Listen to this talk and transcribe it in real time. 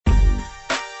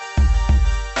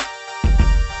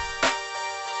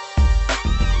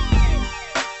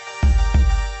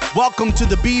Welcome to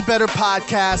the Be Better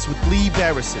podcast with Lee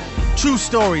Barrison. True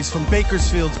stories from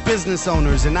Bakersfield's business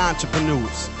owners and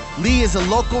entrepreneurs. Lee is a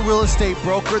local real estate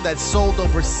broker that sold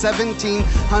over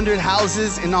 1,700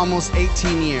 houses in almost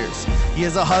 18 years. He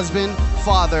is a husband,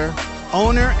 father,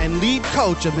 owner, and lead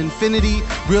coach of Infinity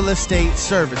Real Estate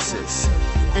Services.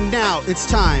 And now it's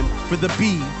time for the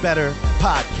Be Better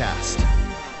podcast.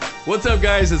 What's up,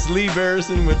 guys? It's Lee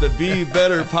Barrison with the Be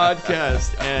Better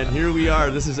podcast, and here we are.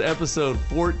 This is episode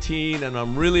 14, and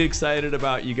I'm really excited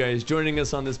about you guys joining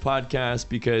us on this podcast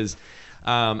because,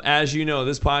 as you know,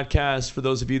 this podcast, for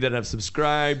those of you that have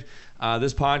subscribed,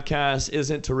 this podcast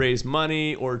isn't to raise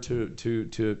money or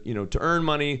to earn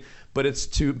money, but it's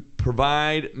to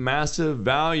provide massive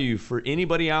value for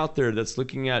anybody out there that's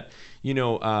looking at,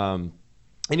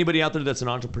 anybody out there that's an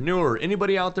entrepreneur,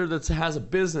 anybody out there that has a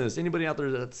business, anybody out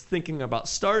there that's thinking about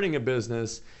starting a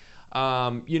business.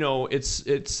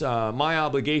 It's my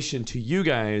obligation to you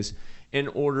guys in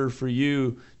order for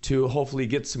you to hopefully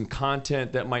get some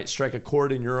content that might strike a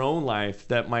chord in your own life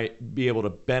that might be able to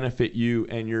benefit you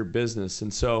and your business.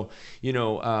 And so,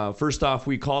 first off,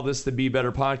 we call this the Be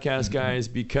Better podcast, guys,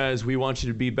 because we want you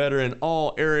to be better in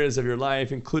all areas of your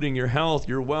life, including your health,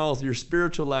 your wealth, your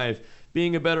spiritual life,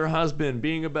 being a better husband,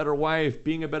 being a better wife,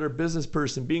 being a better business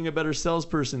person, being a better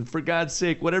salesperson. For God's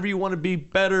sake, whatever you want to be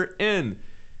better in,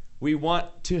 we want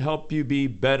to help you be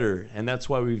better. And that's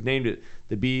why we've named it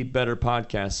the Be Better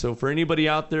Podcast. So for anybody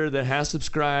out there that has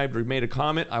subscribed or made a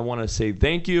comment, I want to say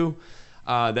thank you.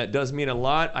 That does mean a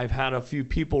lot. I've had a few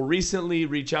people recently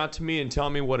reach out to me and tell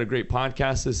me what a great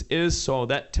podcast this is. So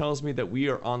that tells me that we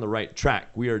are on the right track.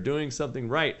 We are doing something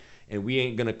right, and we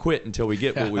ain't going to quit until we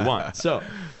get what we want. So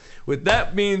with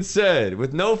that being said,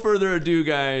 with no further ado,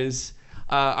 guys,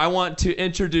 I want to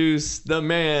introduce the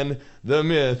man, the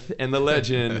myth, and the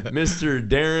legend, Mr.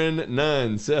 Daron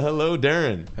Nunn. Say hello,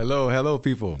 Daron. Hello,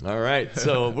 people. All right,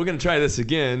 so we're going to try this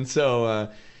again. So,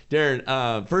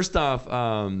 Daron, first off,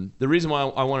 the reason why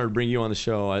I wanted to bring you on the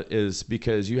show is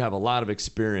because you have a lot of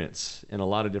experience in a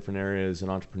lot of different areas in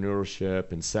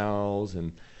entrepreneurship and sales,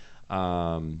 and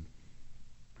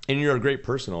you're a great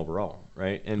person overall,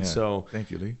 right? And so,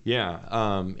 thank you, Lee.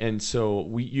 Yeah, and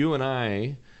so you and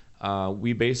I,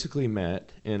 we basically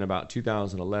met in about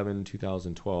 2011,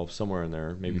 2012, somewhere in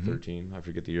there, maybe 13, I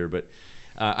forget the year, but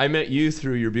I met you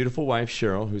through your beautiful wife,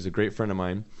 Cheryl, who's a great friend of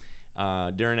mine.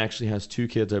 Daron actually has 2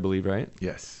 kids, I believe, right?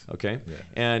 Yes. Okay.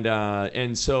 Yeah.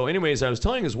 And so anyways, I was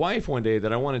telling his wife one day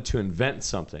that I wanted to invent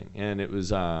something, and it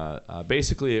was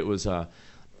basically it was a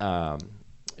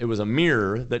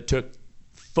mirror that took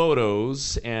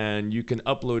photos, and you can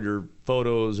upload your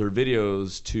photos or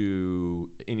videos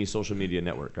to any social media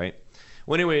network, right?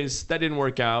 Well, anyways, that didn't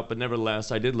work out, but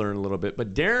nevertheless, I did learn a little bit.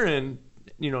 But Daron,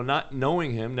 not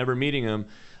knowing him, never meeting him,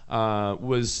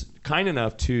 was kind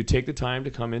enough to take the time to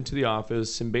come into the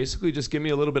office and basically just give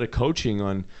me a little bit of coaching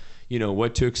on,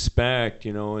 what to expect,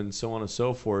 and so on and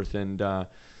so forth. And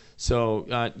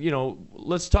so,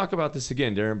 let's talk about this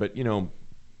again, Daron. But,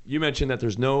 you mentioned that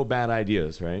there's no bad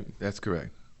ideas, right? That's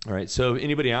correct. All right. So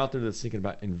anybody out there that's thinking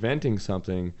about inventing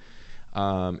something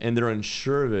and they're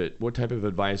unsure of it, what type of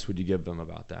advice would you give them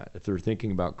about that if they're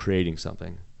thinking about creating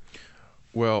something?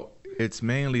 Well, it's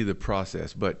mainly the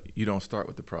process, but you don't start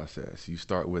with the process. You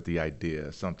start with the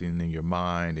idea, something in your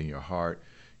mind, in your heart.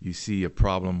 You see a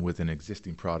problem with an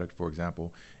existing product, for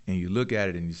example, and you look at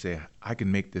it and you say, I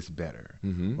can make this better,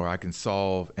 or I can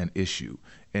solve an issue.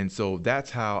 And so that's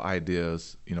how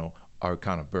ideas, are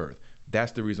kind of birthed.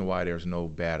 That's the reason why there's no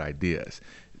bad ideas.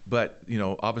 But,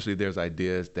 obviously there's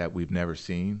ideas that we've never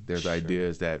seen. There's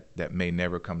ideas that may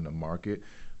never come to market,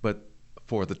 but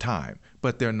for the time.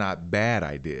 But they're not bad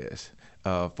ideas.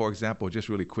 For example, just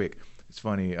really quick, it's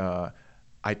funny,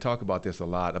 I talk about this a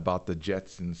lot, about the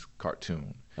Jetsons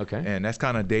cartoon. Okay. And that's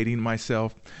kind of dating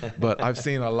myself, but I've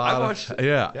seen a lot of,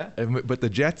 yeah. But the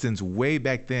Jetsons way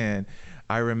back then,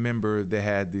 I remember they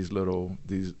had these little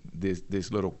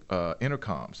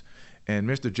intercoms, and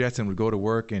Mr. Jetson would go to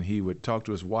work and he would talk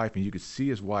to his wife, and you could see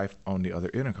his wife on the other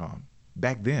intercom.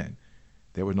 Back then,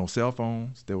 there were no cell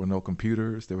phones, there were no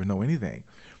computers, there was no anything.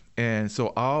 And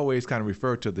so I always kind of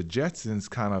refer to the Jetsons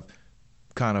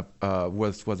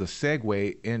was a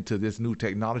segue into this new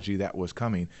technology that was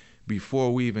coming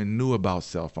before we even knew about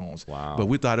cell phones. Wow. But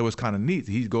we thought it was kind of neat.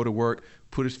 He'd go to work,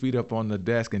 put his feet up on the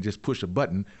desk and just push a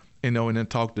button, and then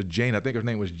talk to Jane. I think her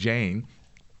name was Jane,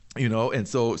 and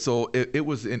so it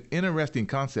was an interesting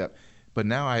concept. But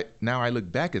now I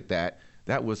look back at that.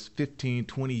 That was 15,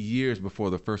 20 years before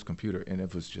the first computer, and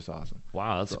it was just awesome.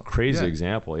 Wow, that's a crazy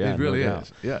example. Yeah, it really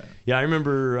is. Yeah. Yeah, I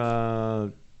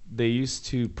remember they used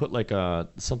to put like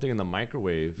something in the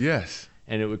microwave. Yes.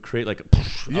 and it would create like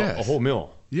Yes. a whole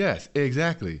mill. Yes,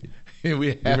 exactly. And we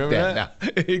have remember that now.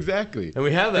 Exactly. And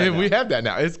we have that. And we have that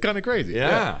now. It's kind of crazy.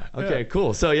 Yeah. Okay.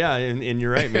 Cool. So yeah, and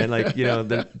you're right, man. Like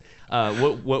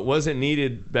what wasn't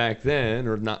needed back then,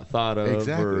 or not thought of,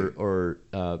 Exactly. or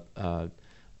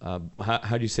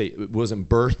how do you say it wasn't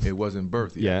birthed? It wasn't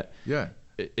birthed yet. Yeah.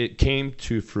 It came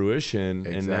to fruition,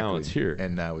 Exactly. and now it's here.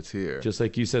 And now it's here. Just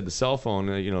like you said, the cell phone.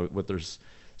 There's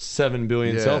 7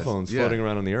 billion cell phones floating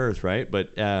around on the earth, right?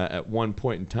 But at one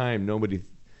point in time, nobody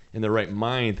in their right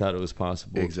mind thought it was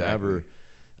possible to ever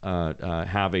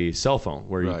have a cell phone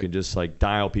where you could just like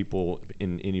dial people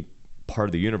in any part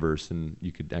of the universe and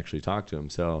you could actually talk to them.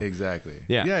 So exactly.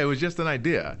 Yeah. It was just an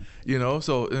idea,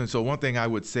 So one thing I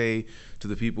would say to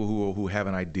the people who have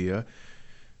an idea,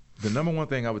 the number one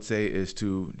thing I would say is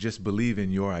to just believe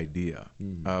in your idea,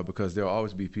 because there'll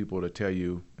always be people to tell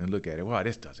you and look at it. Well,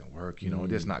 this doesn't work.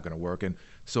 This is not going to work. And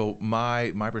so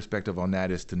my perspective on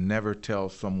that is to never tell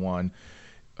someone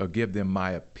or give them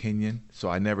my opinion. So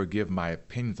I never give my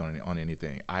opinions on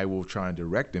anything. I will try and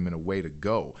direct them in a way to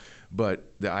go.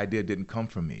 But the idea didn't come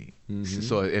from me.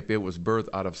 So if it was birthed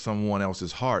out of someone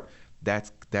else's heart,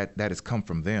 that has come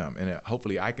from them. And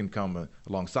hopefully I can come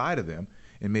alongside of them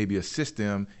and maybe assist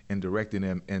them in directing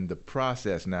them in the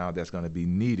process now that's going to be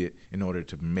needed in order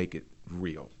to make it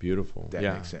real. Beautiful. That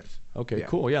makes sense. Okay,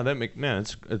 cool. Yeah,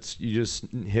 it's you just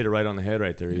hit it right on the head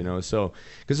right there, So,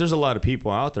 because there's a lot of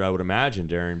people out there, I would imagine,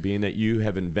 Daron, being that you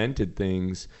have invented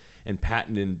things and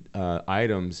patented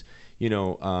items,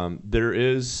 there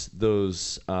is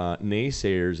those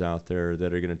naysayers out there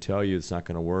that are going to tell you it's not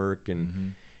going to work,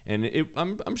 and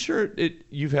I'm sure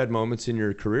you've had moments in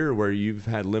your career where you've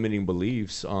had limiting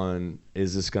beliefs on,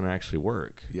 is this going to actually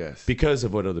work? Yes. Because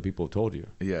of what other people have told you.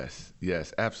 Yes,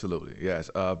 absolutely.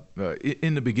 Yes.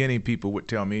 In the beginning, people would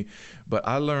tell me, but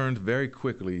I learned very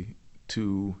quickly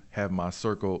to have my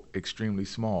circle extremely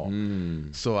small.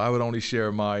 So I would only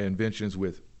share my inventions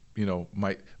with,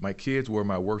 my kids were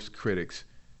my worst critics.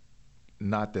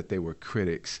 Not that they were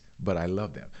critics, but I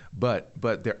love them.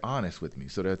 But they're honest with me.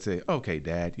 So they'd say, "Okay,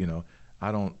 Dad,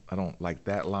 I don't like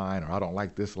that line, or I don't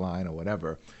like this line, or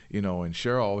whatever." And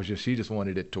Cheryl was she just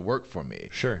wanted it to work for me.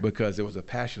 Sure. Because it was a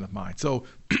passion of mine. So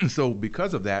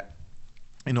because of that,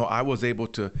 I was able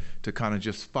to kind of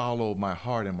just follow my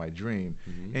heart and my dream.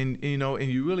 And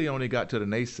you really only got to the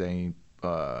naysaying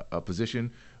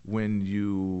position when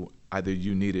you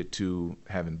needed to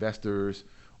have investors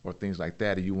or things like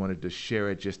that, or you wanted to share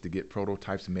it just to get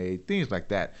prototypes made, things like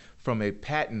that, from a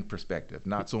patent perspective,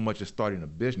 not so much as starting a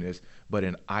business, but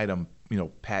an item,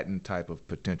 patent type of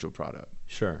potential product.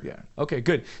 Sure. Yeah. Okay,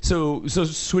 good. So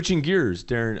switching gears,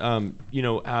 Daron,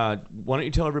 why don't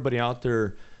you tell everybody out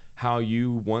there how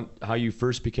you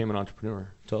first became an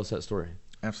entrepreneur? Tell us that story.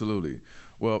 Absolutely.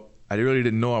 Well, I really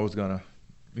didn't know I was gonna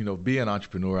be an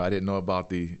entrepreneur. I didn't know about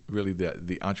the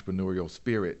entrepreneurial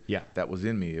spirit that was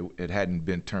in me. It hadn't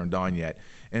been turned on yet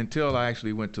until I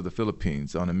actually went to the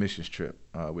Philippines on a missions trip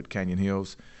with Canyon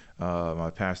Hills. My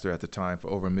pastor at the time for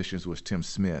Over Missions was Tim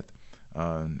Smith.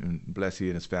 And bless he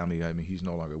and his family. I mean, he's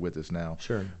no longer with us now.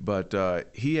 Sure. But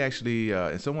he actually,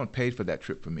 and someone paid for that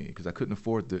trip for me because I couldn't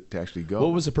afford to actually go.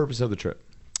 What was the purpose of the trip?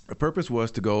 The purpose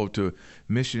was to go to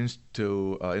missions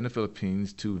in the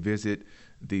Philippines to visit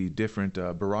the different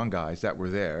barangays that were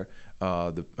there,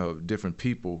 the different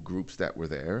people groups that were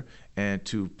there, and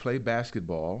to play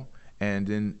basketball. And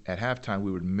then at halftime,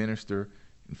 we would minister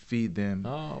and feed them. Oh,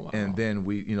 wow. And then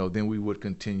we would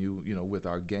continue, with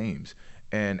our games.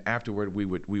 And afterward, we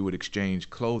would exchange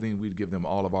clothing. We'd give them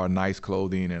all of our nice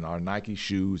clothing and our Nike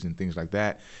shoes and things like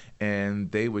that.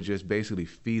 And they would just basically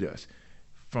feed us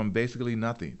from basically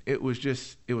nothing. It was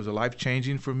a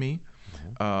life-changing for me.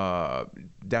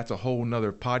 That's a whole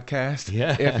nother podcast,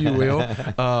 if you will.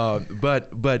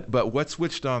 But what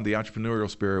switched on the entrepreneurial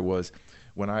spirit was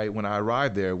when I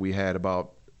arrived there, we had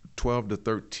about 12 to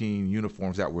 13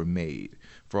 uniforms that were made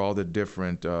for all the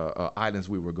different islands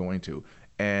we were going to.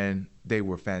 And they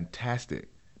were fantastic,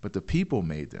 but the people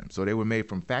made them. So they were made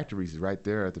from factories right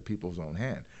there at the people's own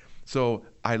hand. So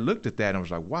I looked at that and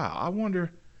was like, wow, I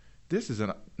wonder, this is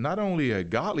not only a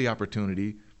godly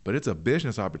opportunity, but it's a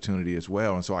business opportunity as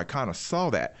well. And so I kind of saw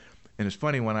that. And it's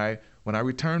funny, when I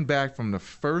returned back from the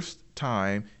first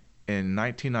time in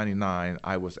 1999,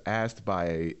 I was asked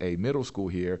by a middle school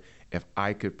here if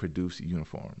I could produce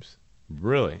uniforms.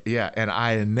 Really? Yeah, and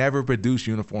I had never produced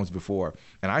uniforms before.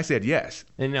 And I said yes.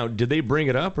 And now, did they bring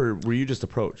it up, or were you just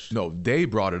approached? No, they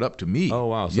brought it up to me. Oh,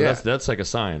 wow. So that's like a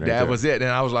sign right there. That was it. And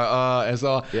I was like, and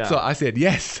so I said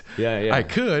yes, I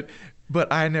could, but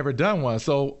I had never done one.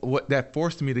 So that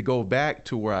forced me to go back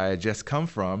to where I had just come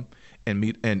from and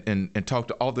meet and talk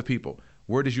to all the people.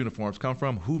 where does uniforms come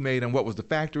from, who made them, what was the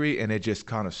factory, and it just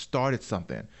kind of started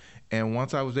something. And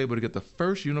once I was able to get the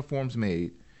first uniforms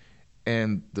made,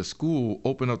 and the school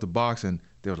opened up the box and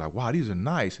they were like, wow, these are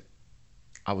nice,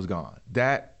 I was gone.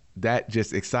 That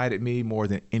just excited me more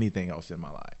than anything else in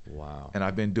my life. Wow. And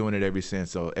I've been doing it ever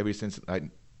since. So ever since like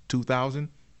 2000,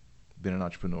 been an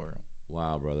entrepreneur.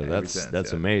 Wow, brother. That's yeah.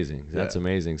 amazing. That's Yeah.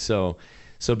 amazing. So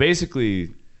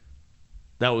basically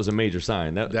that was a major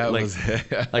sign. That like, was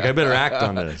like I better act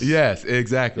on this. Yes,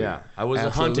 exactly. Yeah. I wasn't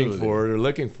Absolutely. hunting for it or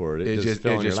looking for it. It just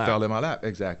fell in your lap. fell in my lap.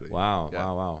 Exactly. Wow. Yeah.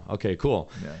 Wow. Okay,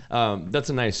 cool. Yeah. That's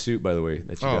a nice suit, by the way,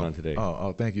 that you got on today.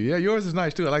 Oh, thank you. Yeah, yours is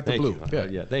nice too. I like the Thank blue. you.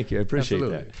 Yeah. Thank you. I appreciate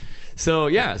Absolutely. that. So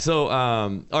yeah,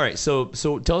 all right. So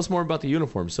tell us more about the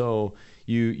uniform. So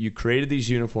you created these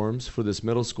uniforms for this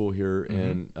middle school here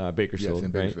in Bakersfield, Yes,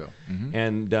 in right? Bakersfield. Mm-hmm.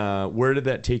 And where did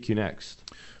that take you next?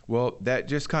 Well, that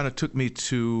just kind of took me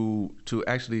to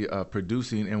actually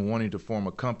producing and wanting to form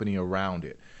a company around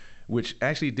it, which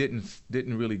actually didn't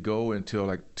really go until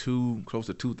like close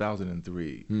to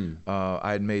 2003.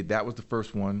 I had made, that was the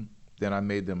first one. Then I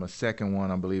made them a second one,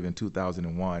 I believe, in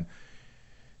 2001.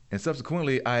 And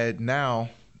subsequently, I had now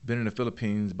been in the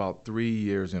Philippines about 3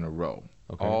 years in a row,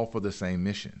 all for the same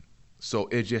mission. So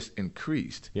it just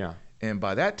increased. Yeah. And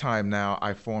by that time now,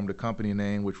 I formed a company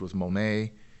name, which was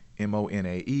Monet,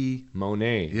 M-O-N-A-E.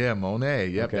 Monet. Yeah, Monet.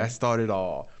 Yep, Okay. that started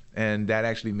all. And that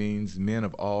actually means men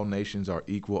of all nations are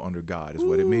equal under God is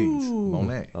what it means.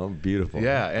 Monet. Oh, beautiful.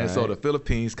 Yeah, and All so right. the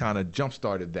Philippines kind of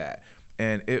jump-started that.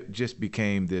 And it just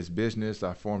became this business.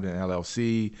 I formed an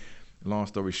LLC. Long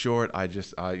story short, I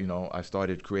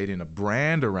started creating a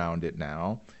brand around it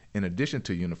now, in addition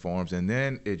to uniforms, and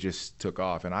then it just took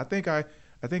off. And I think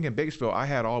in Bakersfield, I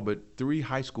had all but 3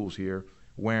 high schools here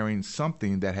wearing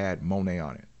something that had Monet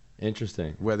on it.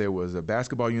 Interesting. Whether it was a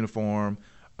basketball uniform,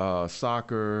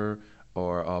 soccer,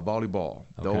 or volleyball.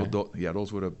 Okay.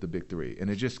 Those were the big 3. And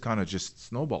it just kind of just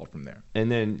snowballed from there.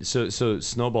 And then so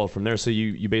snowballed from there. So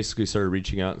you basically started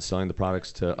reaching out and selling the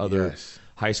products to other Yes.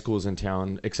 high schools in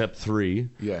town, except 3.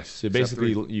 Yes, So except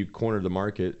basically 3. you cornered the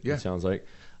market, Yeah. it sounds like.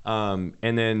 And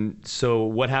then, so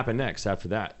what happened next after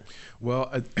that?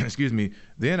 Well, excuse me.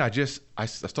 Then I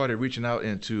started reaching out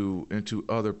into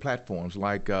other platforms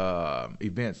like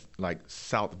events like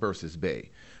South versus Bay,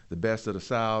 the best of the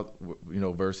South,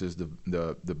 versus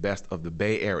the best of the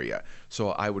Bay Area. So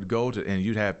I would go to, and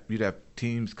you'd have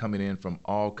teams coming in from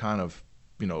all kind of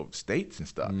states and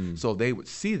stuff. So they would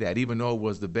see that, even though it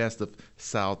was the best of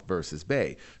South versus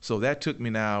Bay. So that took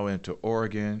me now into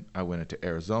Oregon. I went into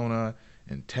Arizona,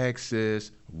 in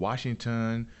Texas,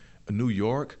 Washington, New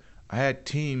York. I had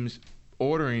teams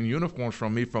ordering uniforms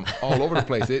from me from all over the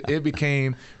place. It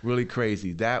became really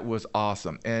crazy. That was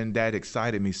awesome, and that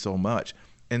excited me so much.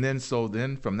 And then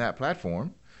from that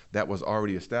platform that was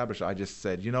already established, I just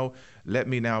said, let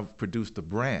me now produce the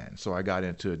brand. So I got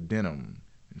into denim,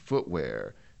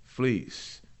 footwear,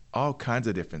 fleece, all kinds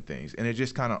of different things, and it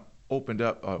just kind of opened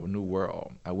up a new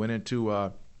world. I went into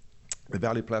the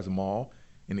Valley Plaza Mall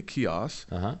in the kiosks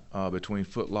between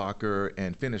Foot Locker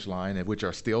and Finish Line, which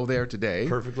are still there today.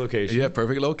 Perfect location. Yeah,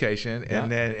 perfect location. Yeah.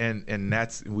 And then and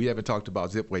that's, we haven't talked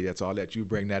about Zipway yet, so I'll let you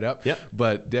bring that up. Yep.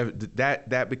 But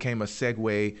that became a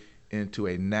segue into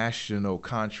a national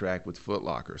contract with Foot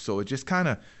Locker. So it just kind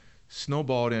of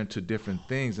snowballed into different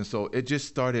things, and so it just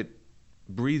started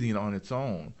breathing on its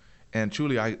own. And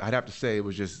truly, I'd have to say it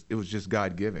was just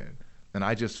God-given. And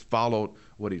I just followed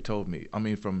what he told me. I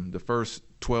mean, from the first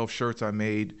 12 shirts I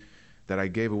made that I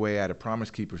gave away at a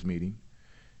Promise Keepers meeting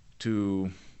to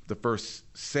the first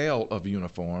sale of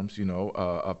uniforms,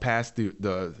 past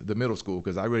the middle school,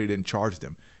 because I really didn't charge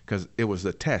them because it was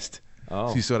a test.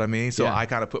 Oh. See what I mean? So Yeah. I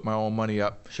kind of put my own money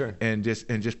up, Sure. and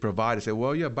just provide and say,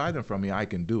 well, yeah, buy them from me. I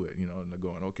can do it, And they're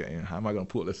going, okay, how am I going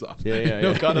to pull this off?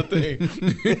 Yeah. Kind of thing.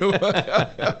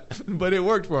 But it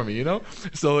worked for me,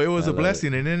 So it was a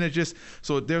blessing. And then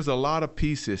so there's a lot of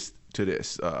pieces to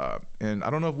this. And I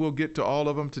don't know if we'll get to all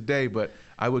of them today, but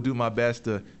I will do my best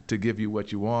to give you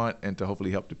what you want and to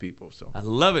hopefully help the people. So I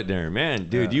love it, Daron. Man,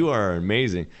 dude, you are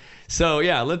amazing. So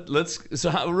yeah,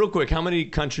 real quick, how many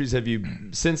countries have you,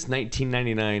 since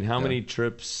 1999, how many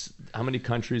trips, how many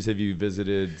countries have you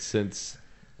visited since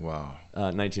Wow.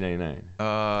 1999?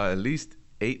 At least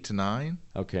 8 to 9.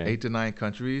 Okay. 8 to 9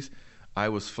 countries. I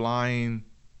was flying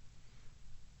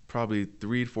probably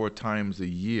 3 to 4 times a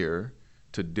year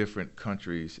to different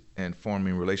countries and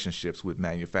forming relationships with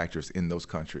manufacturers in those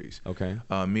countries. Okay.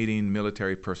 Meeting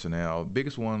military personnel.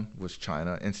 Biggest one was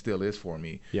China, and still is for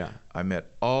me. Yeah. I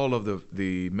met all of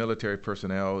the military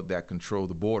personnel that control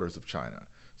the borders of China.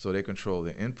 So they control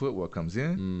the input, what comes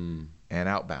in, and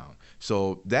outbound.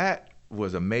 So that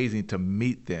was amazing to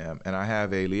meet them. And I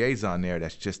have a liaison there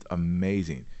that's just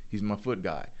amazing. He's my foot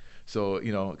guy. So,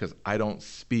 because I don't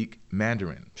speak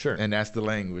Mandarin. Sure. And that's the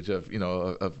language of,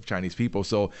 of Chinese people.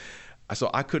 So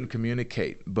I couldn't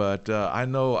communicate, but I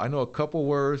know a couple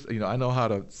words. I know how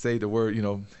to say the word,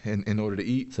 in order to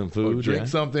eat some food, or drink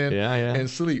something, and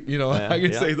sleep. I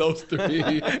can say those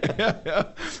three.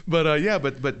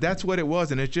 But that's what it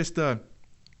was, and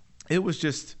it was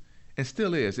just, and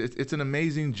still is. It's an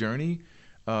amazing journey,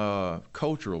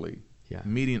 culturally. Yeah.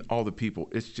 Meeting all the people.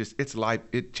 It's life.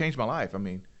 It changed my life. I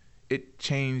mean, it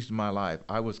changed my life.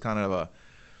 I was kind of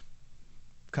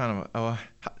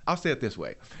I'll say it this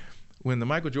way. When the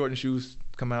Michael Jordan shoes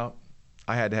come out,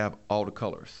 I had to have all the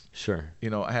colors. Sure.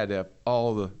 I had to have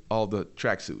all the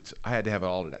tracksuits. I had to have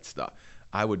all of that stuff.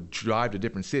 I would drive to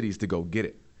different cities to go get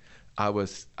it. I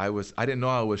didn't know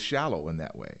I was shallow in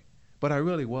that way, but I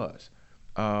really was.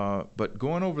 But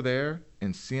going over there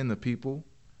and seeing the people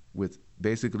with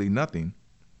basically nothing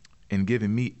and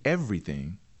giving me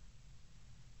everything.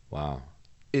 Wow.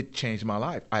 It changed my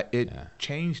life. It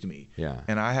changed me. Yeah.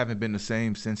 And I haven't been the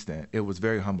same since then. It was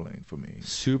very humbling for me.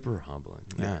 Super humbling.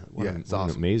 Yeah. What it's an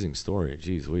awesome. Amazing story.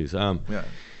 Jeez Louise. Yeah.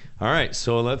 All right,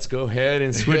 so let's go ahead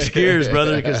and switch gears,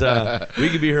 brother, because we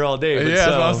could be here all day. But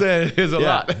that's what I'm saying. It's a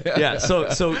lot. Yeah.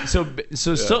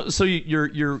 So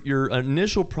your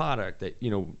initial product that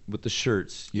with the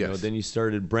shirts, then you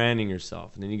started branding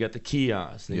yourself, and then you got the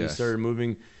kiosk, and then you started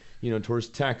moving, towards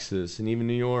Texas and even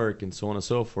New York and so on and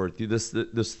so forth.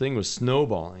 This thing was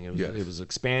snowballing. It was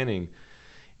expanding,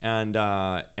 and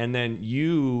then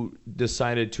you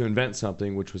decided to invent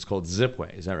something which was called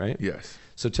Zipway. Is that right? Yes.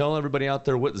 So tell everybody out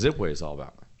there what Zipway is all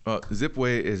about.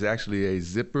 Zipway is actually a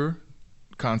zipper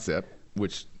concept,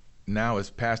 which now is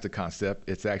past the concept.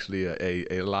 It's actually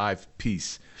a live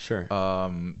piece. Sure.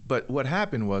 But what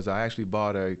happened was I actually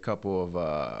bought a couple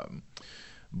of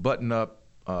button-up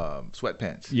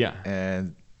sweatpants. Yeah.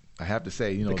 And I have to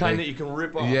say, the kind that you can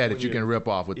rip off. Yeah, that you can rip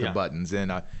off with the buttons.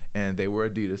 And they were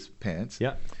Adidas pants.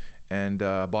 Yeah. And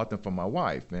I bought them for my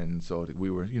wife, and so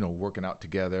we were, working out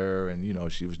together,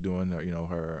 and she was doing,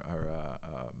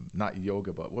 her not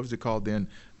yoga, but what was it called then?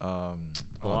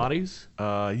 Pilates.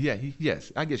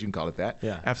 Yes, I guess you can call it that.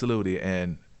 Yeah, absolutely.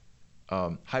 And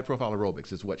high profile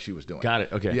aerobics is what she was doing. Got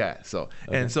it. Okay. Yeah. So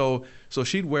and so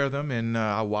she'd wear them, and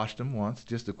I washed them once.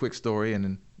 Just a quick story,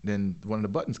 and then one of the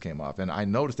buttons came off, and I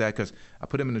noticed that because I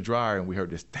put them in the dryer, and we heard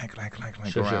this clank, clank, clank,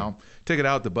 clank around. Sure. Take it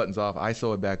out, the button's off. I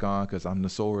sew it back on because I'm the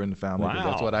sewer in the family. Wow.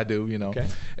 That's what I do, Okay.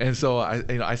 And so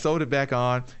I sewed it back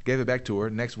on, gave it back to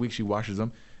her. Next week she washes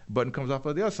them. Button comes off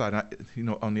on the other side,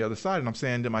 on the other side, and I'm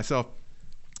saying to myself,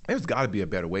 there's got to be a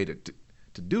better way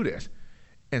to do this.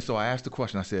 And so I asked the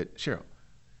question. I said, Cheryl,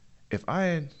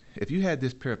 if you had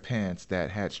this pair of pants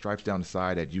that had stripes down the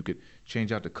side that you could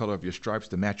change out the color of your stripes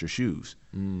to match your shoes,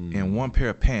 and one pair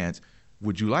of pants,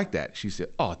 would you like that? She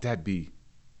said, oh, that'd be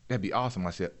awesome.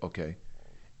 I said, okay.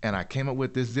 And I came up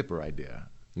with this zipper idea.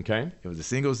 Okay. It was a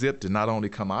single zip to not only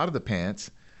come out of the pants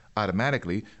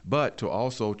automatically, but to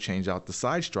also change out the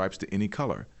side stripes to any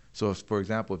color. So, for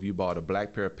example, if you bought a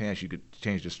black pair of pants, you could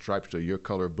change the stripes to your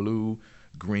color, blue,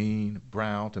 green,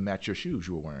 brown, to match your shoes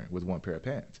you were wearing with one pair of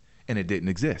pants. And it didn't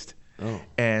exist. Oh.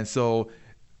 And so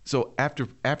after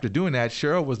doing that,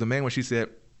 Cheryl was the main one. She said,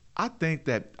 I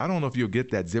don't know if you'll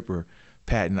get that zipper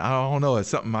patent. I don't know if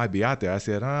something might be out there. I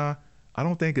said, I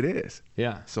don't think it is.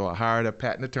 Yeah. So I hired a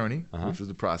patent attorney, which was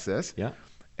the process. Yeah.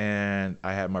 And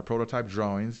I had my prototype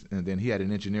drawings, and then he had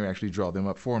an engineer actually draw them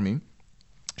up for me.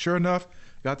 Sure enough,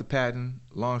 got the patent.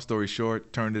 Long story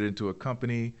short, turned it into a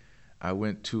company. I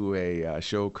went to a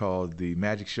show called the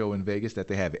Magic Show in Vegas that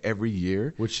they have every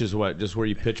year. Which is what? Just where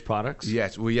you pitch products?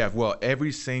 Yes.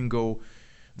 Every single,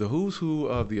 the who's who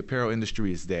of the apparel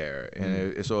industry is there.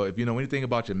 And so if you know anything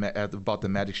about the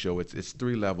Magic Show, it's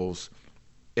 3 levels.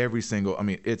 Every single,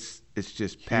 it's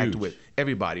just packed with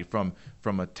everybody from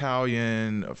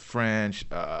Italian, French,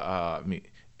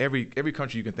 every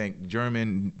country you can think,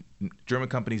 German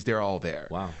companies, they're all there.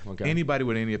 Wow. Okay. Anybody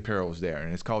with any apparel is there,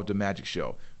 and it's called the Magic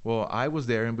Show. Well, I was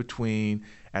there in between,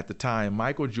 at the time,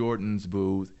 Michael Jordan's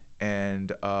booth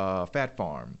and Fat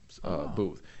Farm's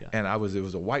booth. Yeah. And it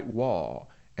was a white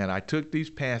wall, and I took these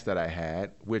pants that I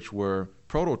had, which were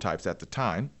prototypes at the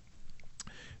time,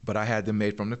 but I had them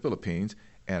made from the Philippines,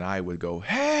 and I would go,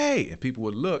 hey, and people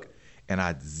would look, and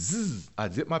I'd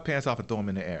zip my pants off and throw them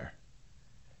in the air.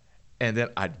 And then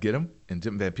I'd get them, and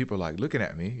then people are like looking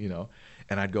at me,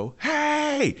 and I'd go,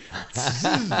 hey,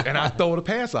 and I'd throw the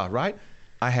pants off, right?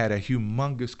 I had a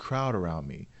humongous crowd around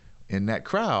me. And that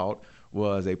crowd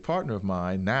was a partner of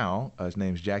mine now. His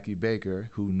name's Jackie Baker,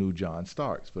 who knew John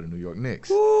Starks for the New York Knicks.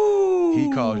 Ooh.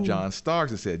 He called John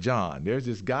Starks and said, John, there's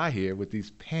this guy here with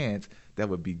these pants that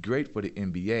would be great for the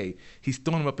NBA. He's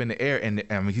throwing them up in the air, and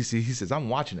he says, I'm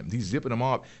watching them. He's zipping them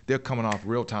off. They're coming off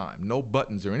real time. No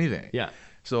buttons or anything. Yeah.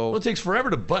 So it takes forever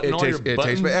to button all your buttons. It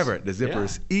takes forever. The zipper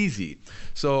is easy.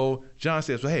 So John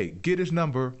says, well, hey, get his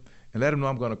number and let him know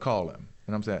I'm going to call him.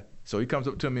 And I'm saying, so he comes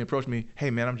up to me and approaches me.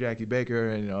 Hey, man, I'm Jackie Baker,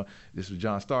 and this is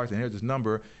John Starks, and here's his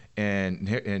number. And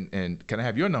can I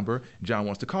have your number? John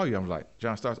wants to call you. I was like,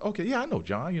 John Starks. Okay, yeah, I know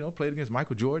John. Played against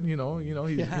Michael Jordan. He's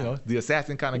the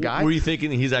assassin kind of guy. Were you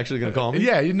thinking he's actually going to call me?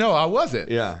 Yeah, I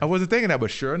wasn't. Yeah, I wasn't thinking that. But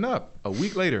sure enough, a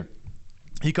week later,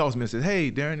 he calls me and says,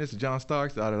 "Hey, Daron, this is John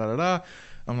Starks." Da da da da.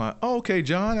 I'm like, oh, okay,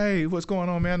 John. Hey, what's going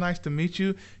on, man? Nice to meet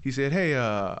you. He said, hey,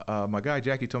 my guy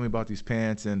Jackie told me about these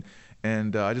pants, and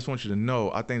I just want you to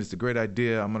know, I think it's a great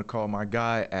idea. I'm going to call my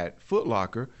guy at Foot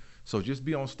Locker, so just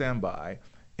be on standby,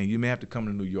 and you may have to come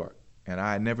to New York. And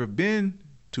I had never been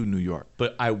to New York.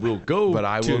 But I will go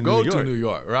to New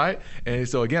York, right? And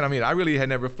so, again, I really had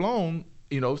never flown,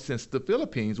 since the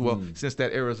Philippines, since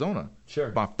that Arizona.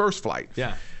 Sure. My first flight.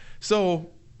 Yeah. So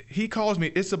he calls me.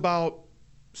 It's about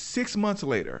 6 months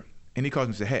later, and he calls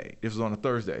me and said, hey, this was on a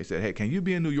Thursday. He said, hey, can you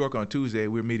be in New York on Tuesday?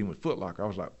 We're meeting with Foot Locker. I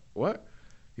was like, what?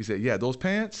 He said, yeah, those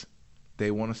pants,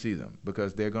 they want to see them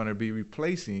because they're going to be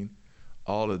replacing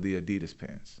all of the Adidas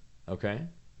pants. Okay.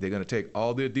 They're going to take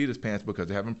all the Adidas pants because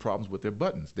they're having problems with their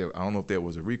buttons. I don't know if there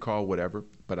was a recall, whatever,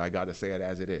 but I got to say it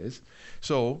as it is.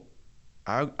 So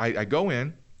I go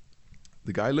in.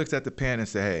 The guy looks at the pant and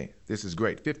says, hey, this is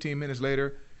great. 15 minutes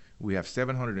later, we have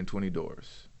 720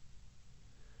 doors.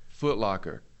 Foot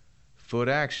Locker, Foot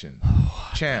Action,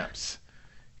 Champs,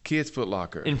 Kids Foot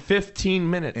Locker. In 15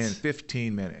 minutes. In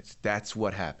 15 minutes. That's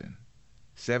what happened.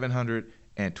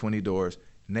 720 doors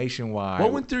nationwide.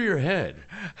 What went through your head?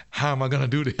 How am I going to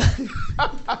do this?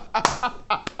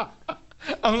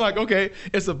 I'm like, okay,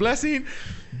 it's a blessing,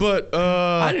 but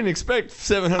I didn't expect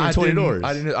 720 doors.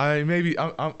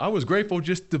 I was grateful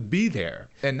just to be there.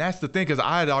 And that's the thing, because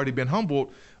I had already been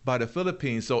humbled by the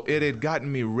Philippines, so it had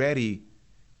gotten me ready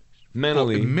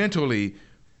mentally,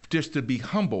 just to be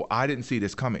humble. I didn't see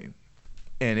this coming,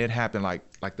 and it happened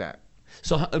like that.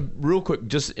 So real quick,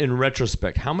 just in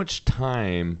retrospect, how much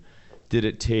time did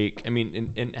it take? I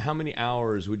mean, and how many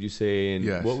hours would you say, and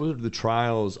yes. What were the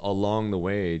trials along the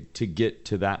way to get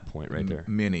to that point right there?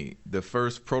 Many. The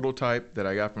first prototype that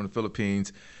I got from the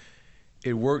Philippines,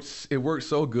 it worked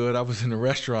so good. I was in a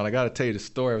restaurant. I got to tell you the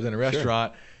story. I was in a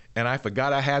restaurant, and I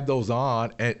forgot I had those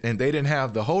on, and they didn't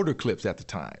have the holder clips at the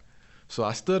time. So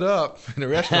I stood up in the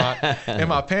restaurant, and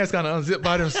my pants kind of unzipped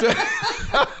by themselves.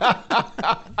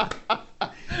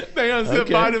 They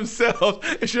unzipped by themselves.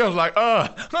 And she was like,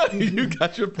 honey, you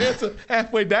got your pants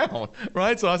halfway down,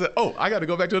 right? So I said, oh, I got to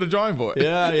go back to the drawing board. One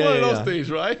of those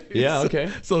things, right? Yeah, okay.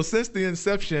 So since the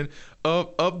inception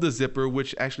of the zipper,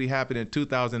 which actually happened in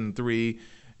 2003,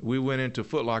 we went into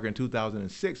Foot Locker in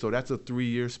 2006. So that's a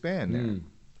 3-year span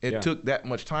there. It took that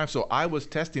much time. So I was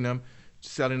testing them,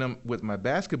 selling them with my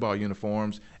basketball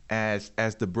uniforms as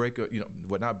the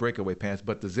not breakaway pants,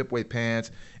 but the Zipway pants,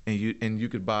 and you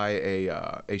could buy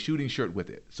a shooting shirt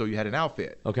with it. So you had an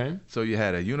outfit. Okay. So you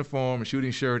had a uniform, a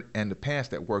shooting shirt, and the pants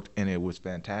that worked, and it was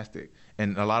fantastic.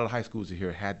 And a lot of high schools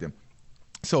here had them.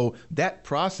 So that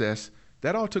process,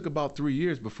 that all took about 3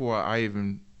 years before I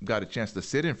even got a chance to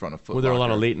sit in front of Foot Locker. Were there a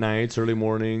lot of late nights, early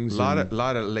mornings? A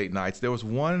lot of late nights. There was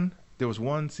one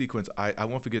sequence, I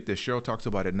won't forget this. Cheryl talks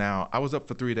about it now. I was up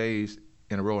for 3 days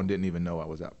in a row and didn't even know I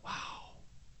was up. Wow.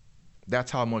 That's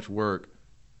how much work.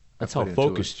 That's how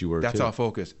focused you were. That's how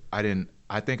focused. I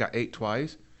think I ate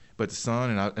twice, but the sun,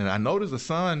 and I noticed the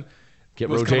sun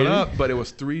was coming up, but it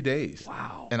was 3 days.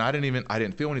 Wow. And I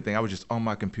didn't feel anything. I was just on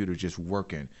my computer just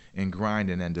working and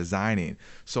grinding and designing.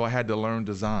 So I had to learn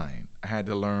design. I had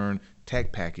to learn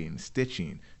tech packing,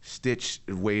 stitch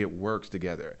the way it works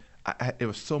together. It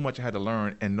was so much I had to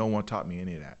learn, and no one taught me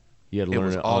any of that. You had to learn it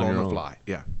was all on the fly.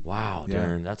 Yeah. Wow,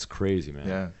 Daron, that's crazy, man.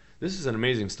 Yeah. This is an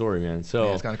amazing story, man.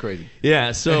 So it's kind of crazy.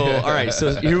 Yeah. So all right.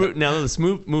 So now let's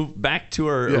move back to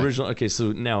our original. Okay.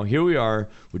 So now here we are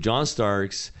with John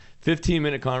Starks.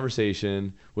 15-minute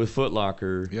conversation with Foot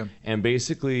Locker, and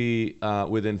basically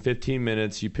within 15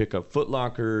 minutes you pick up Foot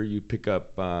Locker, you pick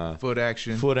up Foot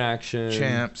Action,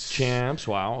 Champs.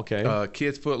 Wow, okay.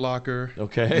 Kids Foot Locker,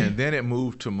 okay. And then it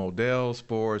moved to Model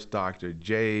Sports, Dr.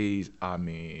 J's.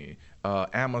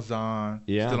 Amazon.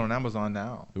 Yeah, still on Amazon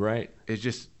now. Right. It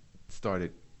just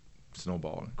started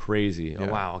snowballing. Crazy. Yeah.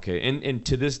 Oh, wow. Okay. And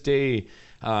to this day,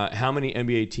 how many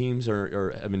NBA teams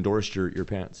have endorsed your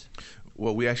pants?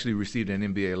 Well, we actually received an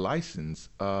NBA license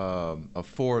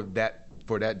for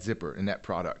for that zipper and that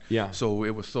product. Yeah. So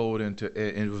it was sold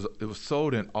it was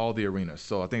sold in all the arenas.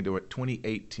 So I think there were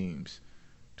 28 teams.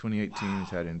 28 teams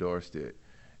had endorsed it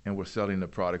and were selling the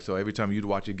product. So every time you'd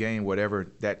watch a game,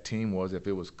 whatever that team was, if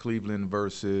it was Cleveland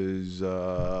versus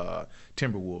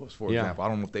Timberwolves, for example, I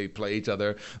don't know if they play each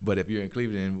other, but if you're in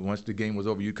Cleveland, once the game was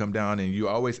over, you come down and you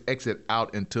always exit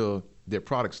out into their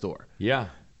product store. Yeah.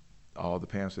 All the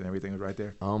pamphlets and everything was right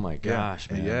there. Oh my gosh,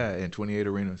 man. Yeah, in 28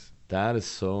 arenas. That is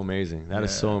so amazing. That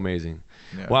is so amazing.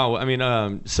 Yeah. Wow. I mean,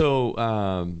 so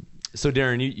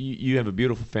Daron, you have a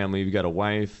beautiful family. You've got a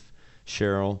wife,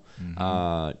 Cheryl,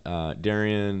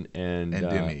 Darian, and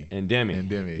Demi. And Demi. And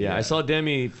Demi. Yeah, I saw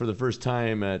Demi for the first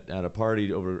time at a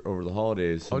party over the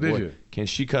holidays. Oh, did you? Can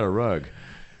she cut a rug?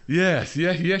 Yes,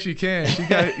 she can. She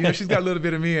got, she's got a little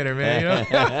bit of me in her, man.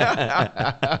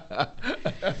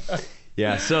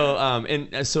 Yeah.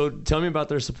 So tell me about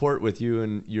their support with you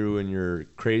and your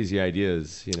crazy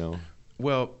ideas.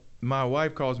 Well, my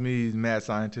wife calls me mad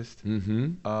scientist.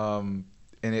 Mm-hmm.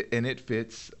 And it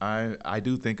fits. I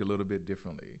do think a little bit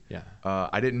differently. Yeah.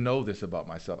 I didn't know this about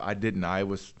myself. I didn't. I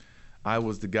was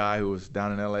the guy who was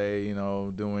down in L.A.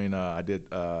 Doing. I did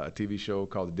a TV show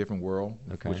called The Different World,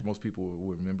 which most people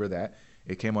will remember that.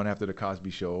 It came on after the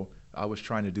Cosby Show. I was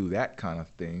trying to do that kind of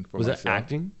thing for myself. Was that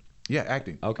acting? Yeah,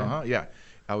 acting. Okay. Yeah,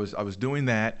 I was doing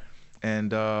that,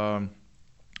 and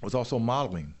was also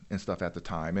modeling and stuff at the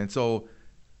time, and so.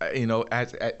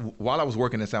 While I was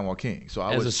working in San Joaquin, so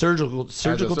I was a surgical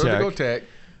tech.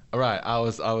 All right, I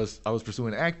was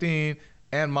pursuing acting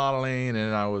and modeling,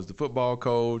 and I was the football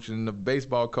coach and the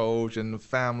baseball coach and the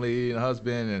family and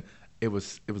husband, and it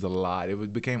was a lot.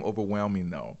 It became overwhelming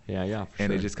though. Yeah, for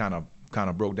and sure. it just kind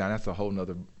of broke down. That's a whole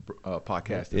nother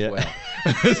podcast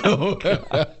as well.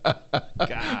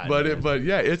 God, but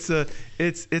yeah,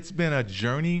 it's been a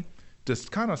journey. To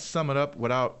kind of sum it up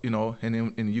without,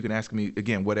 and you can ask me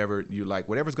again, whatever you like,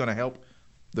 whatever's going to help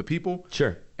the people.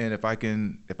 Sure. And if I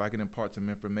can impart some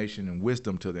information and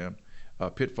wisdom to them,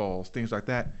 pitfalls, things like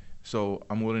that. So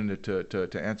I'm willing to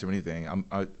answer anything.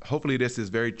 Hopefully this is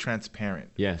very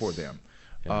transparent for them.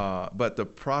 Yeah. But the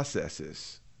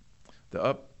processes, the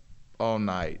up all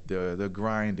night, the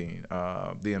grinding,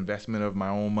 the investment of my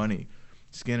own money,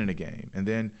 skin in the game, and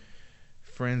then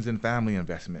friends and family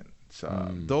investment.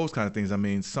 Those kind of things. I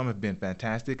mean, some have been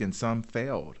fantastic and some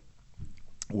failed.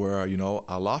 Where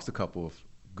I lost a couple of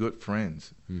good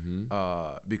friends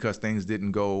because things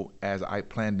didn't go as I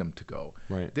planned them to go.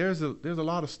 Right. There's a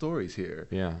lot of stories here.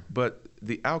 Yeah. But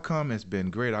the outcome has been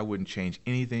great. I wouldn't change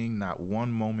anything, not one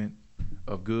moment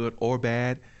of good or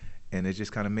bad. And it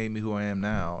just kind of made me who I am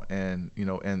now. And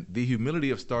and the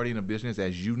humility of starting a business,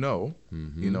 as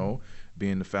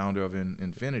being the founder of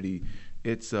Infinity,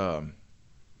 it's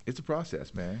a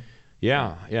process, man.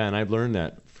 Yeah, and I've learned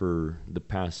that for the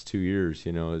past 2 years.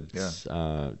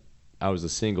 I was a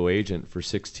single agent for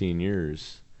 16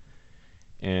 years,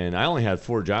 and I only had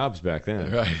 4 jobs back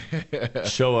then. Right.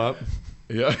 Show up,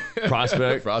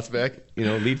 prospect,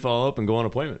 lead follow up, and go on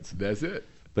appointments. That's it.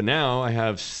 But now I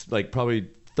have probably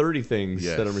 30 things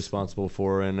that I'm responsible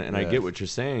for, and I get what you're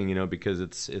saying, because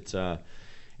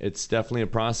it's definitely a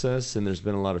process, and there's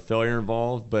been a lot of failure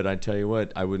involved, but I tell you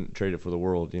what, I wouldn't trade it for the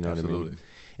world, Absolutely. What I mean?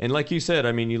 And like you said,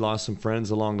 you lost some friends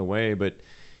along the way, but,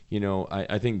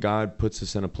 I think God puts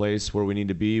us in a place where we need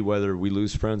to be, whether we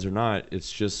lose friends or not.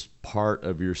 It's just part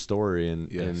of your story,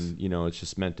 and it's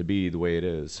just meant to be the way it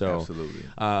is. So, absolutely.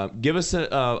 Give us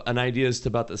an idea as to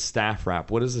about the staff wrap.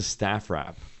 What is a staff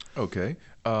wrap? Okay.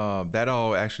 That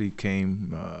all actually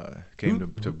came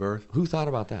to birth. Who thought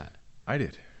about that? I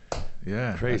did.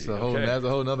 Yeah, crazy. That's a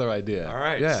whole nother idea. All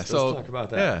right. Yeah. Let's talk about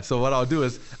that. Yeah. So what I'll do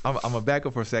is I'm gonna back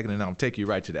up for a second and I'll take you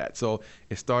right to that. So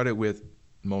it started with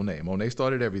Monet. Monet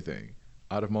started everything.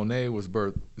 Out of Monet was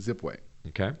birthed Zipway.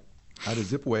 Okay. Out of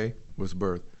Zipway was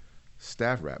birthed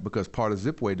Staff Wrap, because part of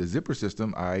Zipway, the zipper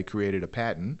system, I created a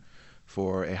patent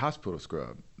for a hospital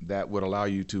scrub that would allow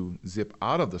you to zip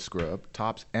out of the scrub,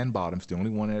 tops and bottoms, the only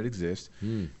one that exists,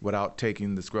 without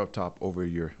taking the scrub top over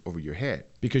your head.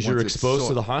 Because you're exposed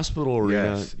to the hospital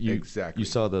arena. Yes, exactly. You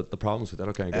saw the problems with that.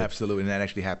 Okay, good. Absolutely, and that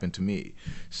actually happened to me.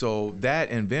 So that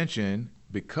invention,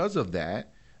 because of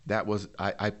that, was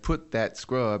I put that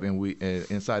scrub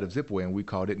inside of Zipway, and we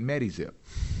called it MediZip.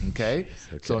 Okay?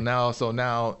 So now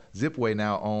Zipway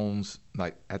now owns,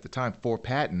 like at the time, 4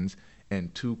 patents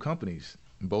and 2 companies,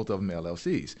 both of them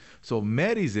LLCs. So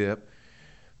MediZip,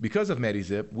 because of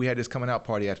MediZip, we had this coming out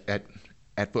party at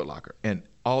Foot Locker, and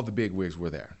all the big wigs were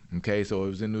there. Okay, so it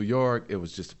was in New York. It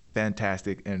was just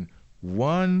fantastic, and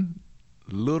one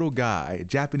little guy, a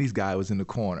Japanese guy, was in the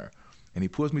corner, And he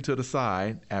pulls me to the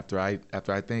side after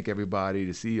I thank everybody,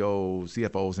 the CEOs,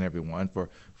 CFOs, and everyone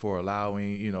for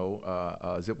allowing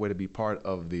Zipway to be part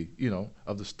of the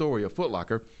story of Foot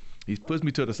Locker. He puts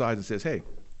me to the side and says, "Hey,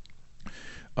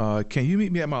 can you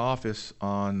meet me at my office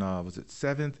on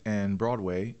 7th and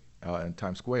Broadway in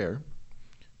Times Square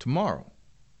tomorrow?"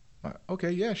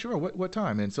 Okay, yeah, sure. What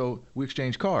time? And so we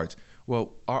exchanged cards.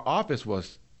 Well, our office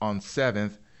was on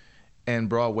 7th and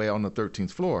Broadway on the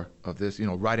 13th floor of this,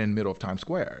 right in the middle of Times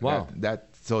Square. Wow.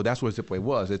 So that's where Zipway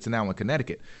was. It's now in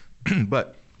Connecticut.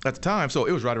 But at the time, so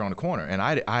it was right around the corner. And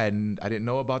I didn't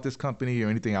know about this company or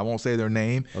anything. I won't say their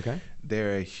name. Okay.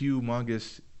 They're a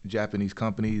humongous Japanese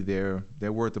company. They're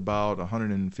worth about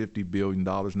 $150 billion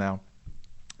now.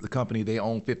 The company, they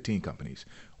own 15 companies.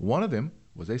 One of them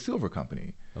was a silver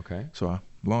company. Okay. So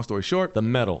long story short. The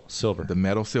metal silver. The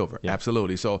metal silver, Yeah.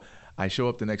 absolutely. So I show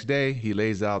up the next day. He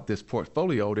lays out this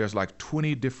portfolio. There's like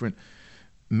 20 different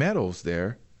metals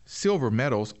there, silver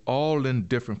metals, all in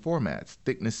different formats,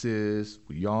 thicknesses,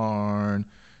 yarn,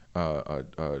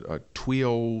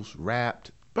 twills,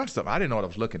 wrapped, bunch of stuff. I didn't know what I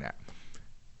was looking at.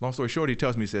 Long story short, he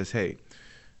tells me, he says, "Hey,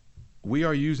 we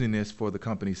are using this for the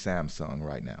company Samsung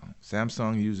right now.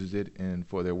 Samsung uses it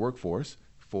for their workforce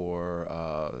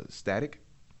for static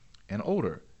and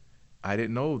odor. I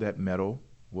didn't know that metal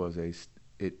was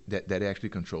that actually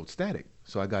controlled static.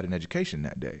 So I got an education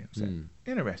that day." I said,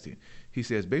 "Interesting." He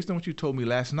says, "Based on what you told me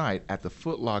last night at the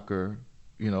Foot Locker,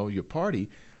 your party,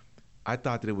 I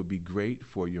thought that it would be great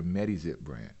for your MediZip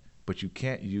brand, but you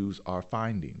can't use our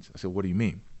findings." I said, "What do you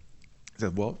mean?" He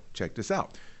said, "Well, check this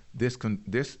out. This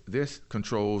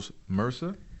controls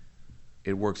MRSA.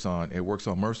 It works on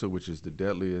MRSA, which is the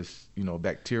deadliest,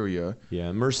 bacteria." Yeah,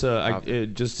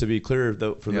 MRSA. Just to be clear,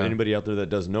 though, for anybody out there that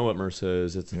doesn't know what MRSA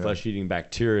is, it's a flesh-eating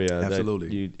bacteria.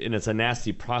 Absolutely. And it's a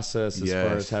nasty process as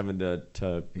far as having to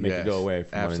make it go away.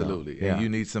 From absolutely. And you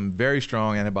need some very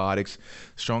strong antibiotics.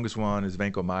 Strongest one is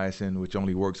vancomycin, which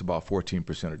only works about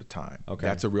 14% of the time. Okay.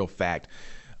 That's a real fact.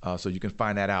 So you can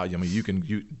find that out. I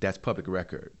mean, that's public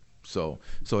record. But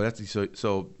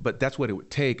that's what it would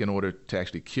take in order to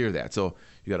actually cure that. So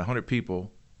you got 100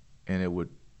 people, and it would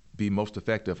be most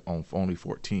effective on only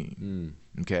 14.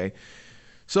 Okay,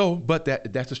 so but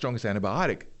that's the strongest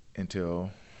antibiotic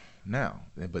until now.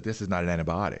 But this is not an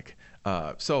antibiotic.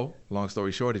 So long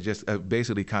story short, it's just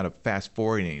basically kind of fast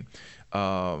forwarding.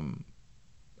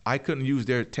 I couldn't use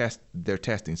their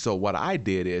testing. So what I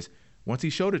did is, once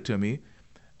he showed it to me,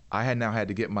 I now had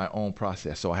to get my own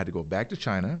process. So I had to go back to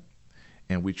China.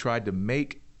 And we tried to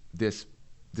make this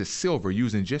silver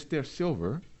using just their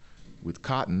silver with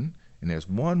cotton. And there's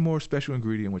one more special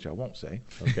ingredient, which I won't say.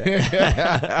 Okay.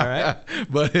 All right.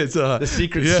 But it's the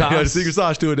secret sauce. Yeah, the secret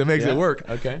sauce to it that makes it work.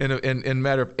 Okay. In a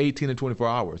matter of 18 to 24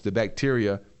 hours, the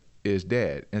bacteria is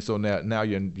dead. And so now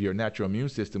your natural immune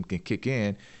system can kick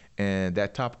in, and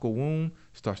that topical wound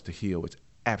starts to heal. It's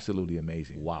absolutely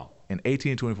amazing. Wow. In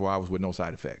 18 to 24 hours with no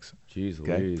side effects. Jeez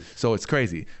Louise. So it's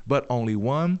crazy. But only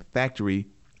one factory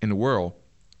in the world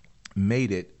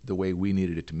made it the way we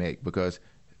needed it to make, because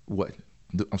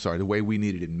the way we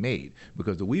needed it made,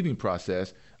 because the weaving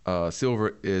process,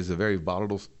 silver is a very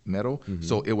volatile metal,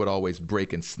 so it would always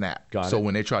break and snap. So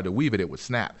when they tried to weave it, it would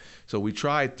snap. So we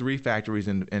tried 3 factories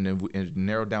and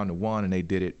narrowed down to 1, and they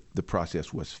did it. The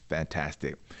process was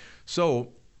fantastic.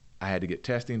 So I had to get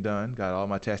testing done, got all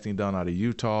my testing done out of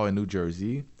Utah and New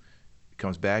Jersey. It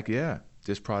comes back,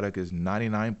 this product is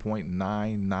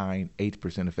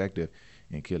 99.998% effective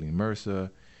in killing MRSA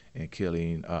and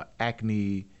killing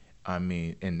acne. I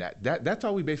mean, and that's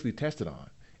all we basically tested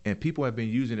on. And people have been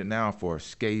using it now for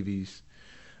scabies,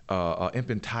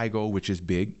 impetigo, which is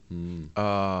big.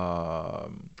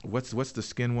 What's the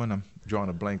skin one? I'm drawing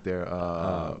a blank there.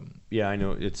 Yeah, I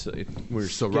know. We're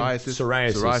psoriasis.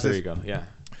 Psoriasis. There you go. Yeah.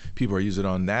 People are using it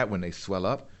on that when they swell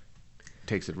up.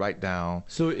 Takes it right down.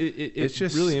 So it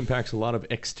just really impacts a lot of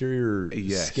exterior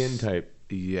skin type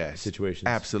situations.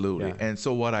 Absolutely. Yeah. And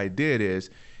so what I did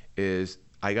is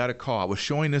I got a call. I was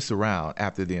showing this around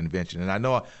after the invention, and I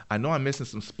know I'm missing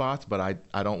some spots, but I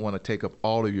don't want to take up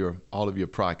all of your your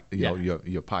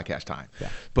podcast time. Yeah.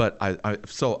 But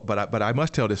I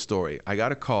must tell this story. I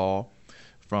got a call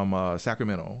from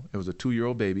Sacramento. It was a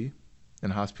 2-year-old baby in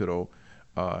the hospital.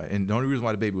 And the only reason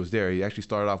why the baby was there, he actually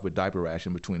started off with diaper rash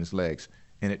in between his legs,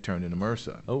 and it turned into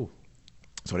MRSA. Oh.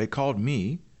 So they called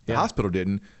me. The hospital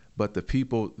didn't, but the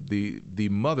people, the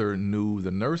mother knew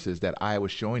the nurses that I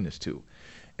was showing this to.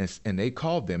 And they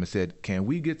called them and said, "Can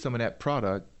we get some of that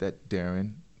product that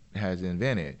Daron has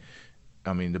invented?"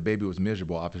 I mean, the baby was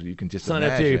miserable. Obviously, you can just It's not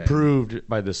imagine. FDA approved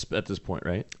by this at this point,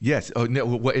 right? Yes. Oh no.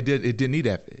 Well, it didn't need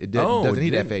doesn't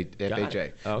need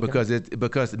FHA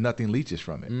because nothing leaches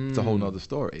from it. It's a whole nother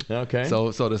story. Okay.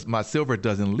 So my silver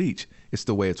doesn't leach. It's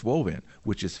the way it's woven,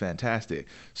 which is fantastic.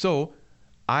 So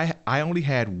I only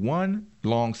had one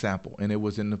long sample, and it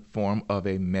was in the form of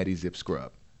a MediZip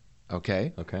scrub.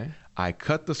 Okay. Okay. I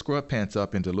cut the scrub pants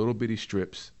up into little bitty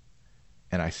strips,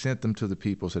 and I sent them to the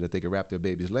people so that they could wrap their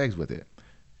baby's legs with it.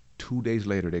 2 days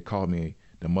later, they called me.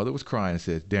 The mother was crying and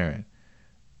said, Daron,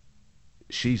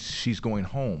 she's going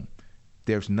home.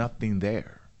 There's nothing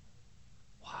there.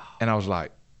 Wow. And I was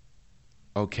like,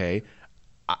 okay.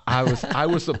 I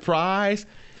was surprised,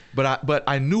 but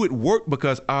I knew it worked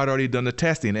because I had already done the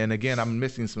testing. And again, I'm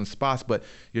missing some spots, but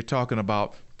you're talking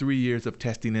about 3 years of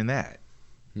testing in that.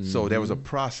 So there was a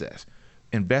process.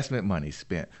 Investment money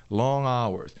spent, long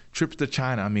hours, trips to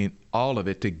China, I mean, all of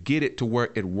it to get it to where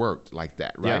it worked like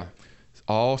that, right? Yeah.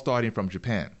 All starting from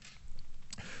Japan.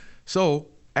 So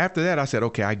after that, I said,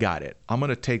 okay, I got it. I'm going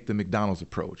to take the McDonald's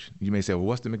approach. You may say, well,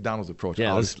 what's the McDonald's approach? Yeah,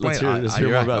 I'll let's explain. hear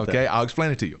more about that. Okay, I'll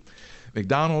explain it to you.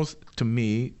 McDonald's, to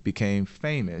me, became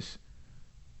famous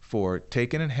for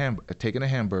taking a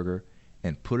hamburger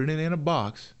and putting it in a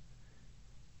box.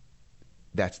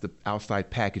 That's the outside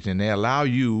package, and they allow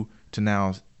you to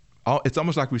now. It's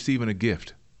almost like receiving a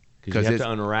gift because you have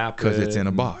to unwrap it because it's in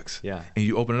a box. Yeah, and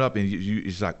you open it up, and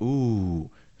it's like,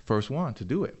 ooh, first one to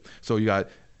do it. So you got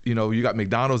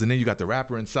McDonald's, and then you got the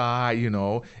wrapper inside,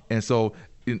 and so.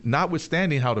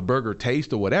 Notwithstanding how the burger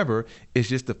tastes or whatever, it's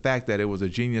just the fact that it was a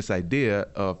genius idea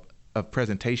of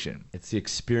presentation. It's the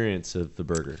experience of the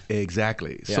burger.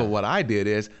 Exactly. Yeah. So what I did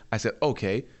is I said,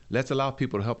 okay, let's allow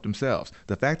people to help themselves.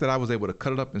 The fact that I was able to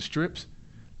cut it up in strips,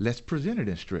 let's present it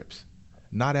in strips,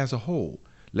 not as a whole.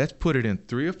 Let's put it in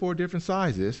 3 or 4 different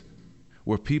sizes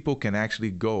where people can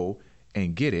actually go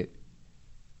and get it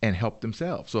and help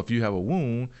themselves. So if you have a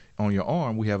wound on your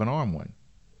arm, we have an arm one.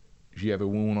 If you have a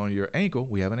wound on your ankle,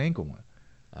 we have an ankle one.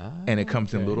 And it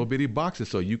comes in little bitty boxes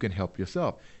so you can help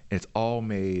yourself. It's all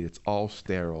made, it's all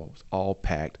sterile, it's all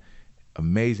packed.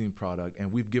 Amazing product.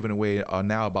 And we've given away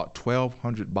now about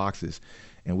 1,200 boxes.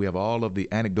 And we have all of the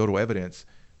anecdotal evidence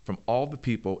from all the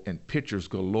people and pictures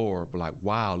galore. Like,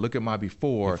 wow, look at my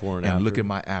before and look at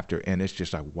my after. And it's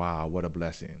just like, wow, what a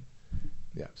blessing.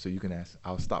 Yeah, so you can ask.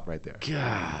 I'll stop right there.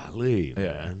 Golly,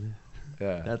 man.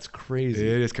 Yeah. That's crazy.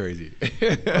 It is crazy.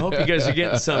 I hope you guys are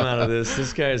getting some out of this.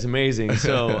 This guy is amazing.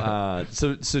 So,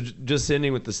 so just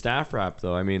ending with the staff wrap,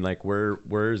 though. I mean, like,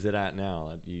 where is it at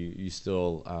now? You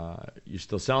still you're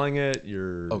still selling it?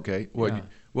 You're okay. Well,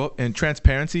 well, in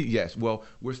transparency, yes. Well,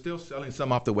 we're still selling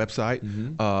some off the website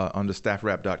on the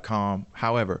staffwrap.com.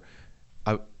 However,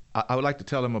 I would like to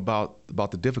tell them about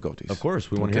the difficulties. Of course,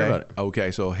 we want to hear about it.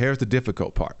 Okay, so here's the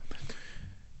difficult part.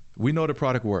 We know the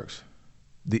product works.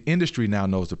 The industry now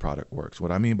knows the product works.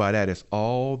 What I mean by that is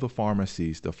all the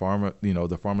pharmacies, the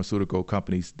pharmaceutical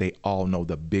companies, they all know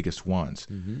the biggest ones.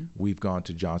 We've gone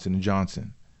to Johnson &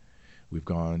 Johnson. We've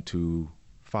gone to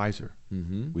Pfizer.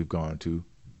 We've gone to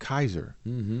Kaiser.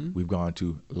 We've gone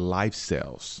to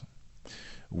LifeCells.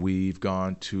 We've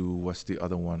gone to, what's the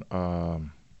other one?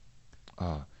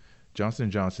 Johnson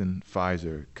 & Johnson,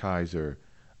 Pfizer, Kaiser,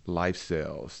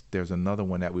 LifeCells. There's another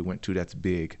one that we went to that's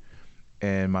big.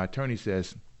 And my attorney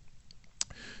says,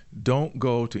 don't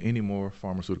go to any more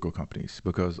pharmaceutical companies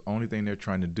because the only thing they're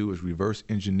trying to do is reverse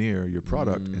engineer your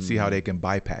product and see how they can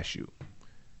bypass you.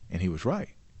 And he was right.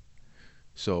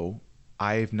 So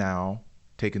I've now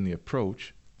taken the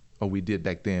approach, or we did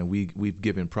back then, we've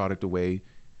given product away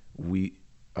to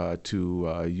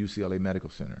UCLA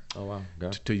Medical Center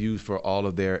to use for all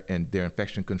of their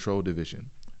infection control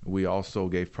division. We also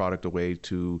gave product away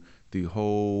to the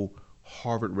whole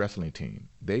Harvard wrestling team.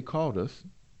 They called us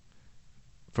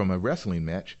from a wrestling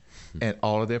match, and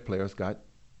all of their players got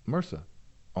MRSA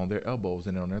on their elbows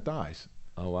and on their thighs.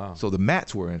 Oh, wow. So the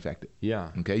mats were infected. Yeah.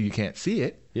 Okay, you can't see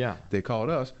it. Yeah. They called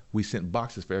us. We sent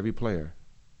boxes for every player.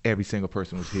 Every single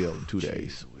person was healed in 2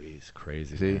 days. Jeez,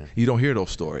 crazy. See, man. you don't hear those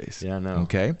stories. Yeah, no.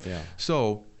 Okay. Yeah.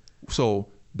 So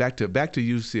back to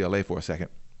UCLA for a second.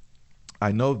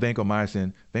 I know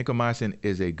vancomycin. Vancomycin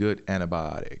is a good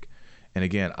antibiotic. And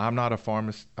again, I'm not a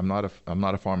pharmacist. I'm not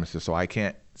a pharmacist, so I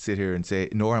can't sit here and say,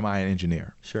 nor am I an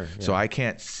engineer. Sure. Yeah. So I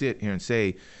can't sit here and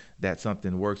say that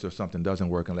something works or something doesn't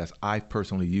work unless I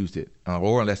personally used it,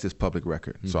 or unless it's public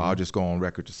record. So I'll just go on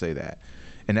record to say that,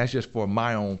 and that's just for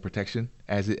my own protection,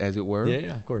 as it were.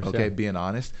 Yeah, of course. Okay, yeah. being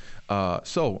honest.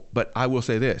 But I will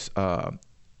say this: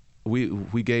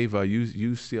 we gave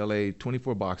UCLA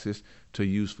 24 boxes to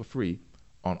use for free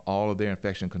on all of their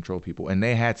infection control people, and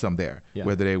they had some there,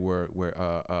 whether they were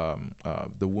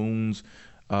the wounds,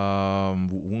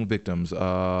 wound victims,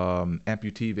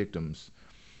 amputee victims,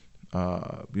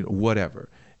 whatever.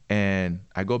 And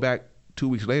I go back 2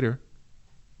 weeks later,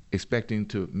 expecting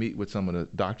to meet with some of the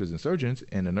doctors and surgeons,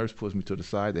 and the nurse pulls me to the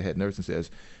side, the head nurse, and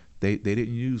says, they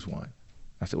didn't use one.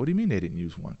 I said, what do you mean they didn't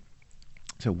use one?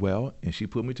 I said, well, and she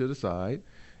put me to the side,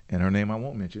 and her name I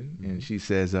won't mention, and she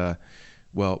says,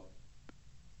 well,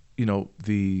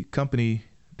 the company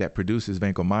that produces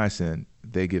vancomycin,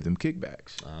 they give them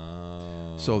kickbacks.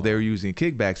 Oh. So they're using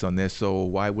kickbacks on this, so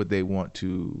why would they want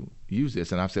to use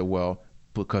this? And I said, well,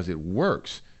 because it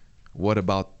works. What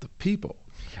about the people?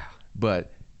 Yeah.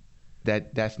 But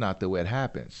that's not the way it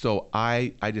happens. So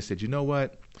I just said, you know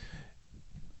what?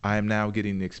 I am now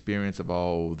getting the experience of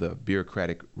all the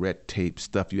bureaucratic red tape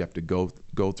stuff you have to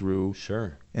go through.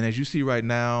 Sure. And as you see right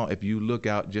now, if you look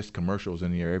out just commercials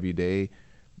in here every day,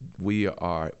 we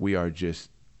are just,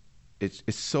 it's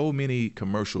so many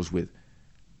commercials with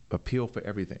appeal for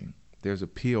everything. There's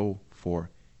appeal for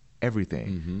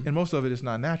everything. And most of it is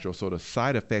not natural. So the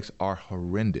side effects are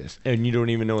horrendous. And you don't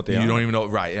even know what they are. You don't even know,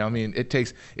 right. I mean, it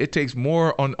takes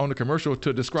more on the commercial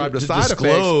to describe the side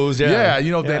disclose,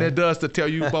 effects. Than it does to tell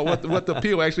you about what the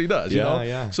pill actually does.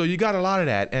 So you got a lot of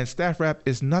that. And Staph Wrap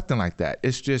is nothing like that.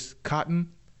 It's just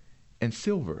cotton and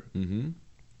silver.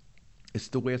 It's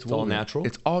the way it's woven. All natural?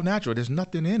 It's all natural. There's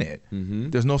nothing in it.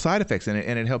 There's no side effects in it,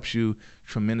 and it helps you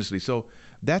tremendously. So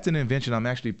that's an invention I'm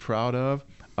actually proud of.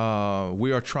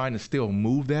 We are trying to still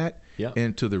move that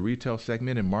into the retail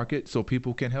segment and market so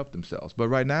people can help themselves. But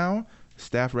right now,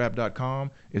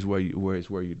 staffwrap.com is where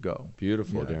you'd go.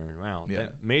 Beautiful, Daron. Wow.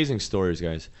 Amazing stories,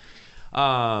 guys.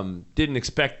 Didn't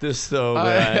expect this though,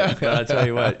 but I'll tell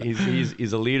you what,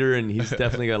 he's a leader and he's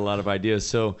definitely got a lot of ideas.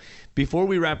 So before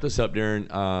we wrap this up, Daron,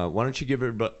 why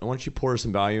don't you pour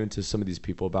some value into some of these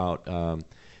people about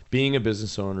being a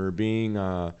business owner, being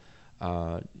how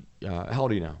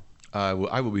old are you now? I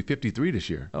will be 53 this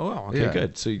year. Oh, wow. Okay,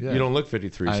 good. So you don't look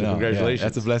 53, so congratulations.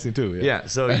 That's a blessing too. Yeah,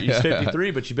 so you're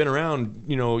 53, but you've been around,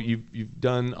 you've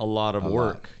done a lot of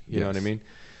work. You know what I mean?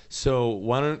 So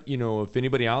why don't, if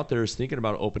anybody out there is thinking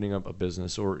about opening up a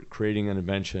business or creating an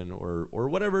invention or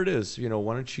whatever it is,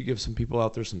 why don't you give some people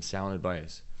out there some sound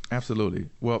advice? Absolutely.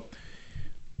 Well,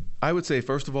 I would say,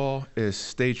 first of all, is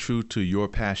stay true to your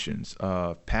passions.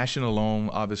 Passion alone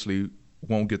obviously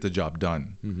won't get the job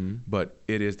done, but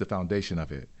it is the foundation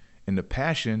of it. And the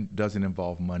passion doesn't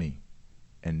involve money,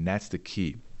 and that's the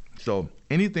key. So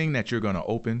anything that you're going to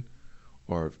open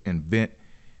or invent,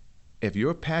 if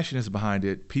your passion is behind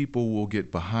it, people will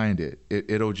get behind it.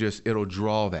 It'll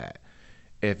draw that.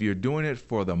 If you're doing it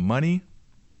for the money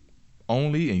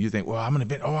only and you think, well, I'm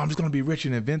just going to be rich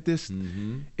and invent this,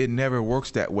 it never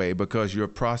works that way, because your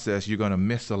process, you're going to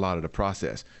miss a lot of the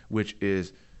process, which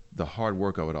is the hard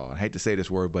work of it all. I hate to say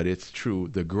this word, but it's true.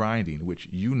 The grinding, which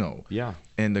Yeah.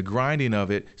 And the grinding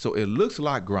of it, so it looks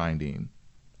like grinding,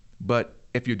 but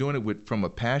if you're doing it from a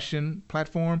passion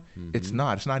platform, it's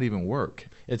not. It's not even work.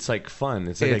 It's like fun.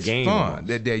 It's like a game. It's fun.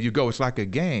 There you go. It's like a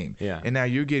game. Yeah. And now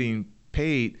you're getting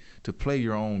paid to play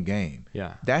your own game.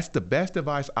 Yeah. That's the best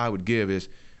advice I would give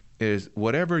is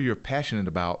whatever you're passionate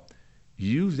about,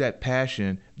 use that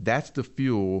passion. That's the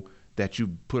fuel that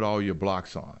you put all your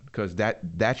blocks on, because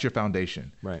that's your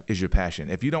foundation, right, is your passion.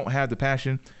 If you don't have the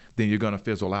passion, then you're going to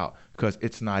fizzle out, because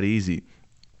it's not easy.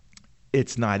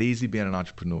 It's not easy being an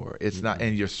entrepreneur. It's not.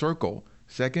 And your circle,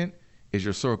 second, is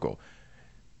your circle.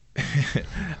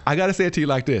 I got to say it to you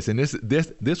like this, and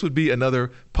this would be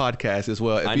another podcast as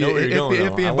well. I know where you're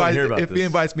going. If he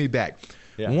invites me back.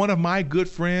 Yeah. One of my good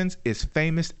friends is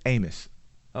Famous Amos.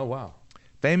 Oh, wow.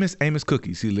 Famous Amos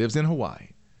Cookies. He lives in Hawaii.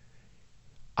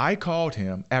 I called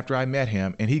him after I met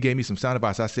him, and he gave me some sound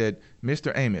advice. I said,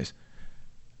 Mr. Amos,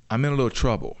 I'm in a little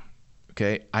trouble,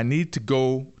 okay? I need to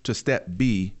go to step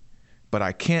B, but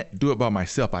I can't do it by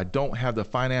myself. I don't have the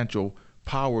financial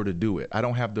power to do it. I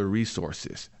don't have the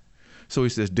resources. So he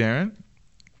says, Daron,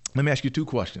 let me ask you 2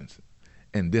 questions,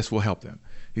 and this will help them.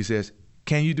 He says,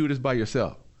 can you do this by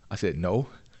yourself? I said, no.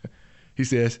 He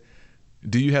says,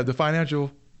 do you have the financial,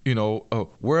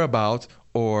 whereabouts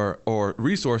or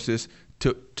resources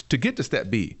to get to step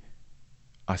B?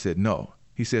 I said, no.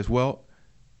 He says, well,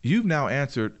 you've now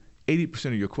answered 80%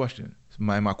 of your question.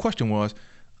 My question was,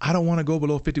 I don't want to go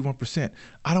below 51%.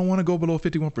 I don't want to go below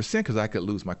 51% because I could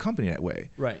lose my company that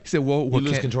way. Right. He said, well, you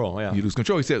lose control. Yeah. You lose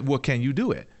control. He said, well, can you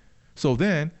do it? So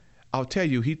then I'll tell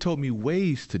you, he told me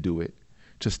ways to do it,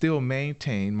 to still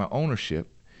maintain my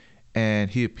ownership.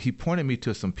 And he pointed me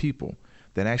to some people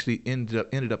that actually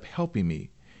ended up helping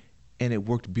me, and it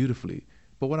worked beautifully.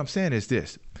 But what I'm saying is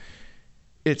this: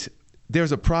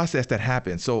 there's a process that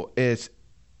happens. So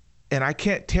and I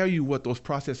can't tell you what those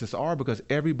processes are because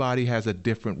everybody has a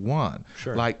different one.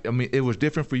 Sure. Like, I mean, it was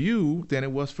different for you than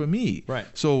it was for me. Right.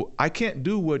 So I can't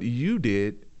do what you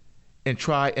did and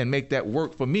try and make that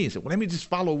work for me. So let me just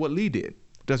follow what Lee did.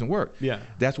 It doesn't work. Yeah.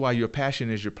 That's why your passion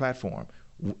is your platform.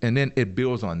 And then it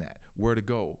builds on that. Where to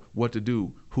go, what to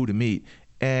do, who to meet.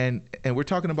 And we're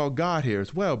talking about God here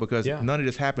as well because none of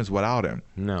this happens without him.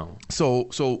 No. So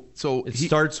it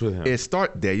starts with him.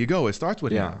 There you go. It starts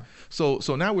with him. So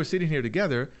now we're sitting here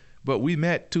together, but we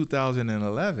met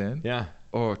 2011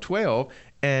 or 12,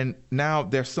 and now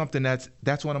there's something that's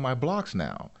one of my blocks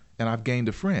now, and I've gained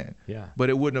a friend. Yeah. But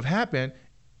it wouldn't have happened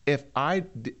if I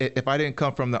didn't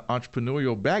come from the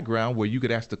entrepreneurial background where you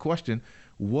could ask the question,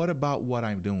 what about what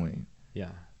I'm doing? Yeah.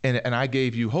 And I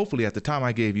gave you, hopefully at the time,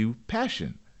 I gave you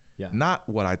passion. Yeah. Not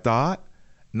what I thought,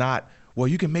 not, well,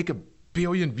 you can make $1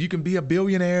 billion, you can be a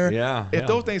billionaire. Yeah. If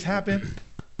those things happen,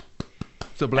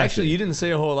 it's a blessing. Actually, you didn't say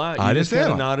a whole lot. You I didn't just say kind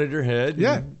a of lot. nodded your head.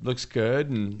 Yeah. And looks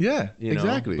good. And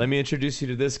exactly. Let me introduce you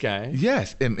to this guy.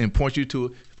 Yes, and point you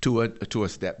to a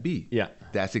step B. Yeah.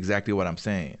 That's exactly what I'm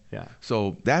saying. Yeah.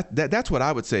 So that's what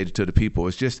I would say to the people.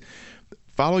 It's just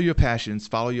follow your passions,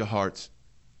 follow your hearts,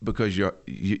 because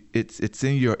it's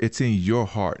in your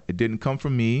heart. It didn't come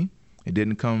from me. It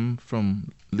didn't come from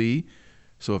Lee.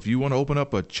 So if you want to open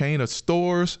up a chain of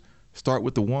stores, start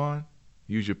with the one.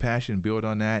 Use your passion, build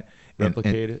on that.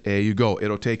 Replicate it. There you go.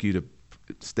 It'll take you to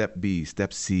step B,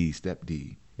 step C, step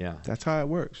D. Yeah. That's how it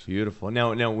works. Beautiful.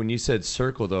 Now, when you said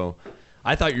circle, though,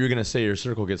 I thought you were going to say your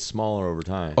circle gets smaller over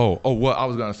time. Oh, well, I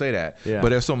was going to say that. Yeah. But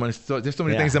there's so many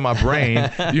things in my brain,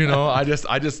 I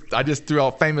just threw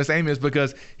out Famous Amos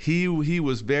because he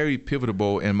was very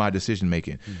pivotal in my decision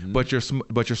making. Mm-hmm.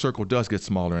 But your circle does get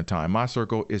smaller in time. My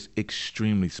circle is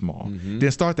extremely small. Mm-hmm.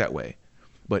 Didn't start that way,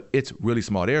 but it's really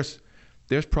small. There's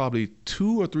probably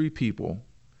 2 or 3 people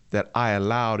that I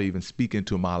allow to even speak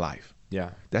into my life.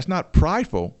 Yeah. That's not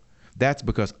prideful. That's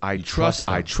because I trust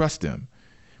them.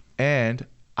 And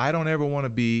I don't ever want to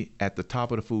be at the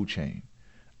top of the food chain.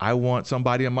 I want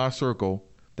somebody in my circle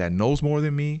that knows more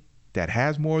than me, that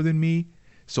has more than me.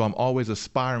 So I'm always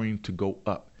aspiring to go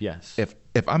up. Yes. If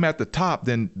I'm at the top,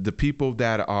 then the people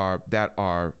that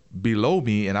are below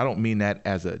me, and I don't mean that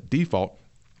as a default,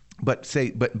 but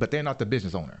they're not the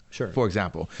business owner. Sure. For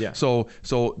example. Yeah. So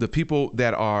the people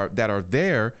that are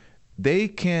there, they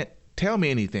can't tell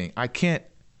me anything. I can't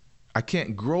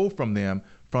grow from them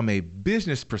from a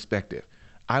business perspective.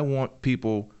 I want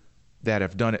people that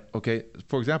have done it. Okay,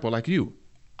 for example, like you,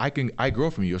 I grow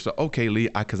from you. So okay, Lee,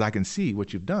 because I can see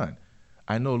what you've done.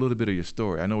 I know a little bit of your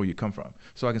story. I know where you come from.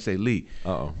 So I can say, Lee.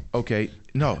 Uh-oh. Okay,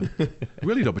 no,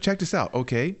 really though. But check this out.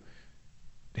 Okay,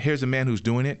 here's a man who's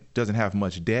doing it. Doesn't have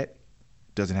much debt.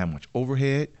 Doesn't have much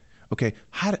overhead. Okay,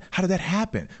 how did that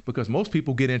happen? Because most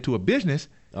people get into a business,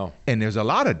 and there's a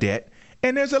lot of debt.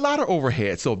 And there's a lot of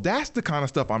overhead. So that's the kind of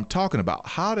stuff I'm talking about.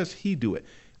 How does he do it?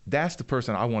 That's the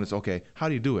person I want. Is okay, how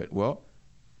do you do it? Well,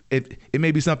 it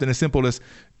may be something as simple as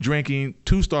drinking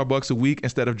 2 Starbucks a week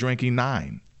instead of drinking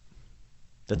 9.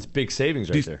 That's big savings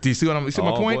there. Do you see what I'm see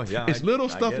my point? Boy, yeah, it's little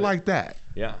stuff like that.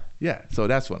 Yeah. Yeah. So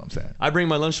that's what I'm saying. I bring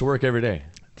my lunch to work every day.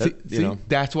 See,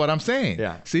 that's what I'm saying.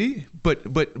 Yeah. See? But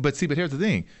here's the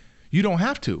thing. You don't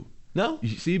have to. No.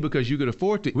 You see, because you could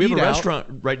afford to eat out. We have a restaurant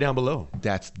right down below.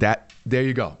 There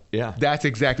you go. Yeah. That's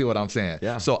exactly what I'm saying.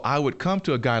 Yeah. So I would come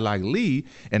to a guy like Lee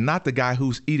and not the guy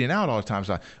who's eating out all the time. It's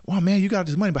like, well, man, you got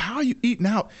this money, but how are you eating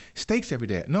out steaks every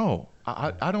day? No,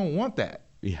 I don't want that.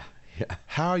 Yeah. Yeah.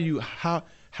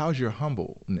 How's your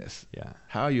humbleness? Yeah.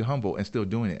 How are you humble and still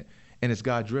doing it? And it's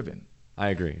God driven. I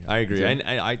agree. Yeah. And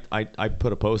I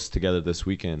put a post together this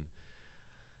weekend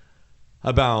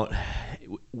about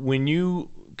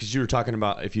because you were talking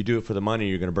about if you do it for the money,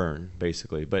 you're going to burn,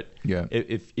 basically. But yeah.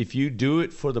 if you do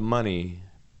it for the money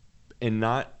and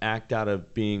not act out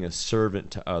of being a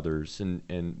servant to others, and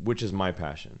which is my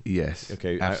passion. Yes.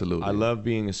 Okay. Absolutely. I love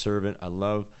being a servant. I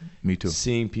love Me too.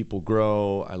 seeing people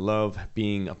grow. I love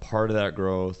being a part of that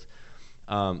growth.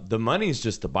 The money is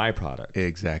just a byproduct.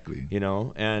 Exactly.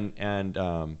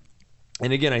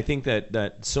 And again, I think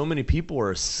that so many people are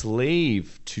a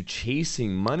slave to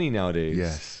chasing money nowadays.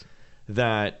 Yes.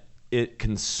 That it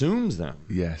consumes them.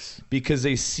 Yes. Because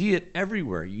they see it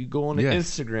everywhere. You go on to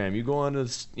Instagram, you go on to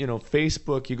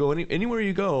Facebook, you go anywhere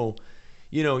you go,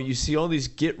 you see all these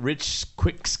get rich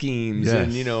quick schemes,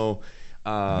 and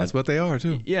that's what they are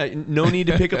too. Yeah, no need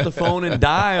to pick up the phone and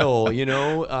dial.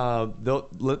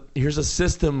 Here's a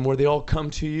system where they all come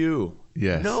to you.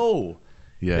 Yes. No.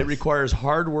 Yes. It requires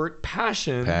hard work,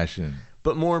 passion.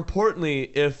 But more importantly,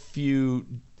 if you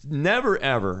never,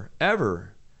 ever, ever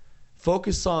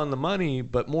focus on the money,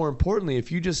 but more importantly,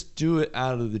 if you just do it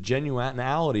out of the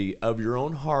genuinity of your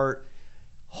own heart,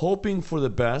 hoping for the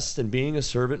best and being a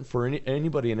servant for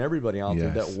anybody and everybody out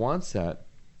there that wants that,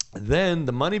 then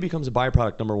the money becomes a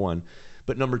byproduct, number one.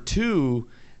 But number two,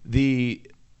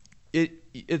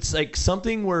 it's like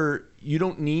something where you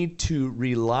don't need to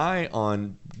rely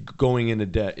on going into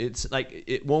debt. It's like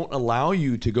it won't allow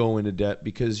you to go into debt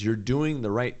because you're doing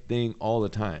the right thing all the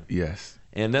time. Yes.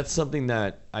 And that's something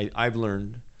that I've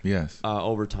learned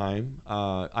over time.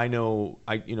 I know,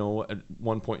 at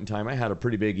one point in time, I had a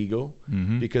pretty big ego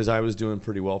because I was doing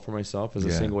pretty well for myself as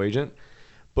a single agent.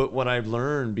 But what I've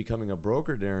learned becoming a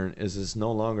broker, Daron, is it's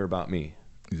no longer about me.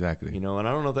 Exactly. And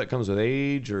I don't know if that comes with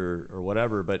age or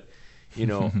whatever, but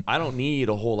I don't need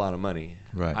a whole lot of money.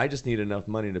 Right. I just need enough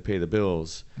money to pay the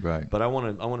bills. Right. But I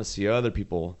want to see other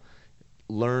people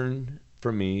learn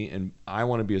from me, and I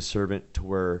want to be a servant to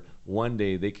where one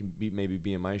day they can maybe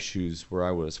be in my shoes where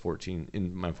I was 14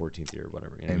 in my 14th year or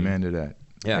whatever. Amen to that.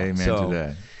 Yeah. Amen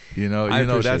to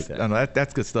that.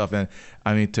 That's good stuff. And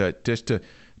I mean, to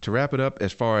wrap it up,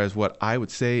 as far as what I would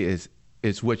say is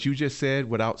what you just said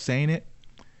without saying it.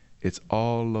 It's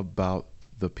all about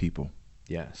the people.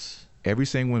 Yes. Every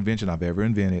single invention I've ever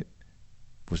invented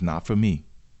was not for me.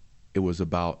 It was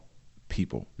about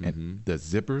people. And the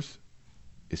zippers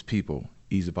is people,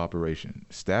 ease of operation.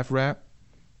 Staff wrap,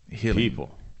 healing.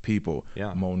 People.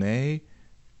 Yeah. Monet,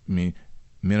 I mean,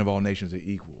 men of all nations are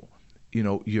equal.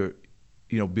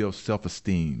 Build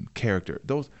self-esteem, character.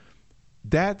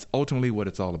 That's ultimately what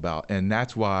it's all about. And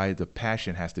that's why the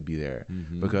passion has to be there,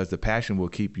 because the passion will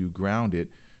keep you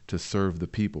grounded to serve the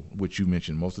people, which you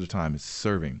mentioned most of the time is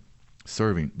serving.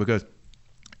 Because,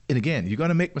 and again, you're going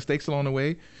to make mistakes along the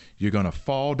way. You're going to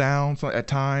fall down at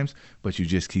times, but you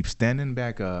just keep standing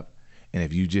back up. And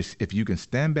if you can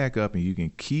stand back up and you can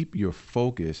keep your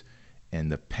focus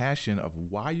and the passion of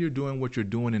why you're doing what you're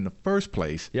doing in the first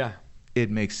place, it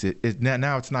makes it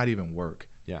now it's not even work.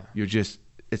 Yeah.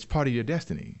 It's part of your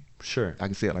destiny. Sure. I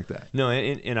can say it like that. No,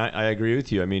 and I agree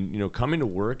with you. I mean, coming to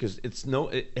work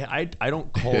I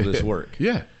don't call this work.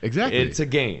 Yeah, exactly. It's a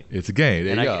game. It's a game.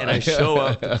 There you go. And I show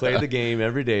up to play the game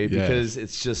every day because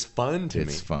it's just fun to me.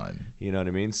 It's fun. You know what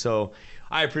I mean? So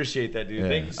I appreciate that, dude. Yeah.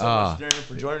 Thank you so much, Daron,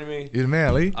 for joining me. You're the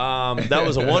man, Lee. That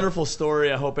was a wonderful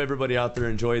story. I hope everybody out there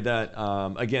enjoyed that.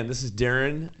 Again, this is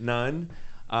Daron Nunn.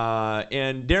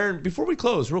 And Daron, before we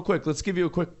close, real quick, let's give you a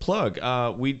quick plug.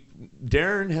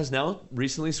 Daron has now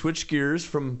recently switched gears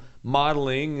from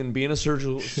modeling and being a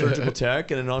surgical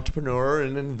tech and an entrepreneur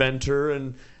and an inventor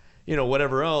and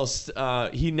whatever else.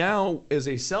 He now is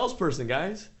a salesperson,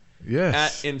 guys. Yes.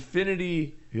 At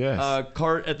Infinity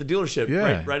car at the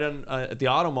dealership, right on at the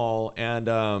Auto Mall,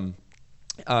 and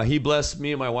he blessed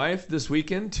me and my wife this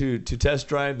weekend to test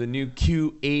drive the new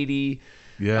Q80.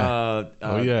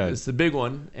 It's the big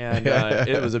one, and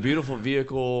it was a beautiful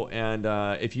vehicle. And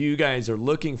if you guys are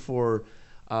looking for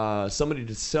somebody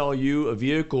to sell you a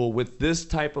vehicle with this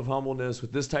type of humbleness,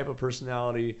 with this type of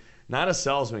personality, not a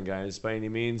salesman, guys, by any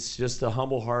means, just a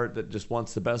humble heart that just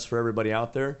wants the best for everybody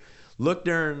out there, look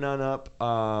Daron Nunn up.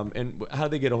 And how do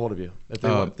they get a hold of you? If they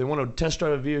want to test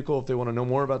drive a vehicle, if they want to know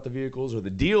more about the vehicles or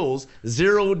the deals,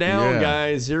 zero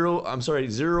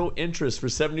interest for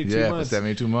 72 months. For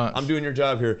 72 months. I'm doing your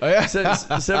job here.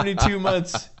 72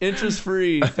 months interest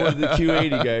free for the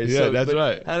Q80, guys. Yeah, that's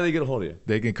right. How do they get a hold of you?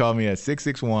 They can call me at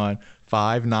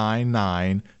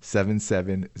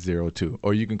 661-599-7702.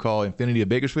 Or you can call Infinity of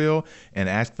Bakersfield and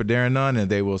ask for Daron Nunn,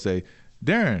 and they will say,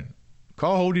 Daron,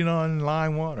 call holding on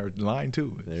line 1 or line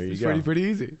 2. There you go. It's pretty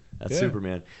easy. That's super,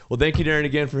 man. Well, thank you, Daron,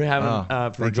 again for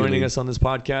joining us on this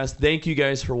podcast. Thank you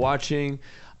guys for watching.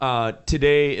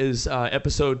 Today is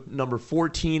episode number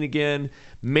 14 again.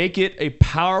 Make it a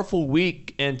powerful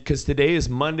week, and because today is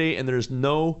Monday, and there's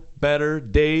no better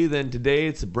day than today.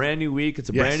 It's a brand new week. It's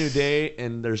a brand new day,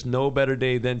 and there's no better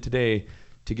day than today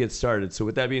to get started. So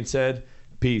with that being said,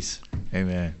 peace.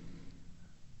 Amen.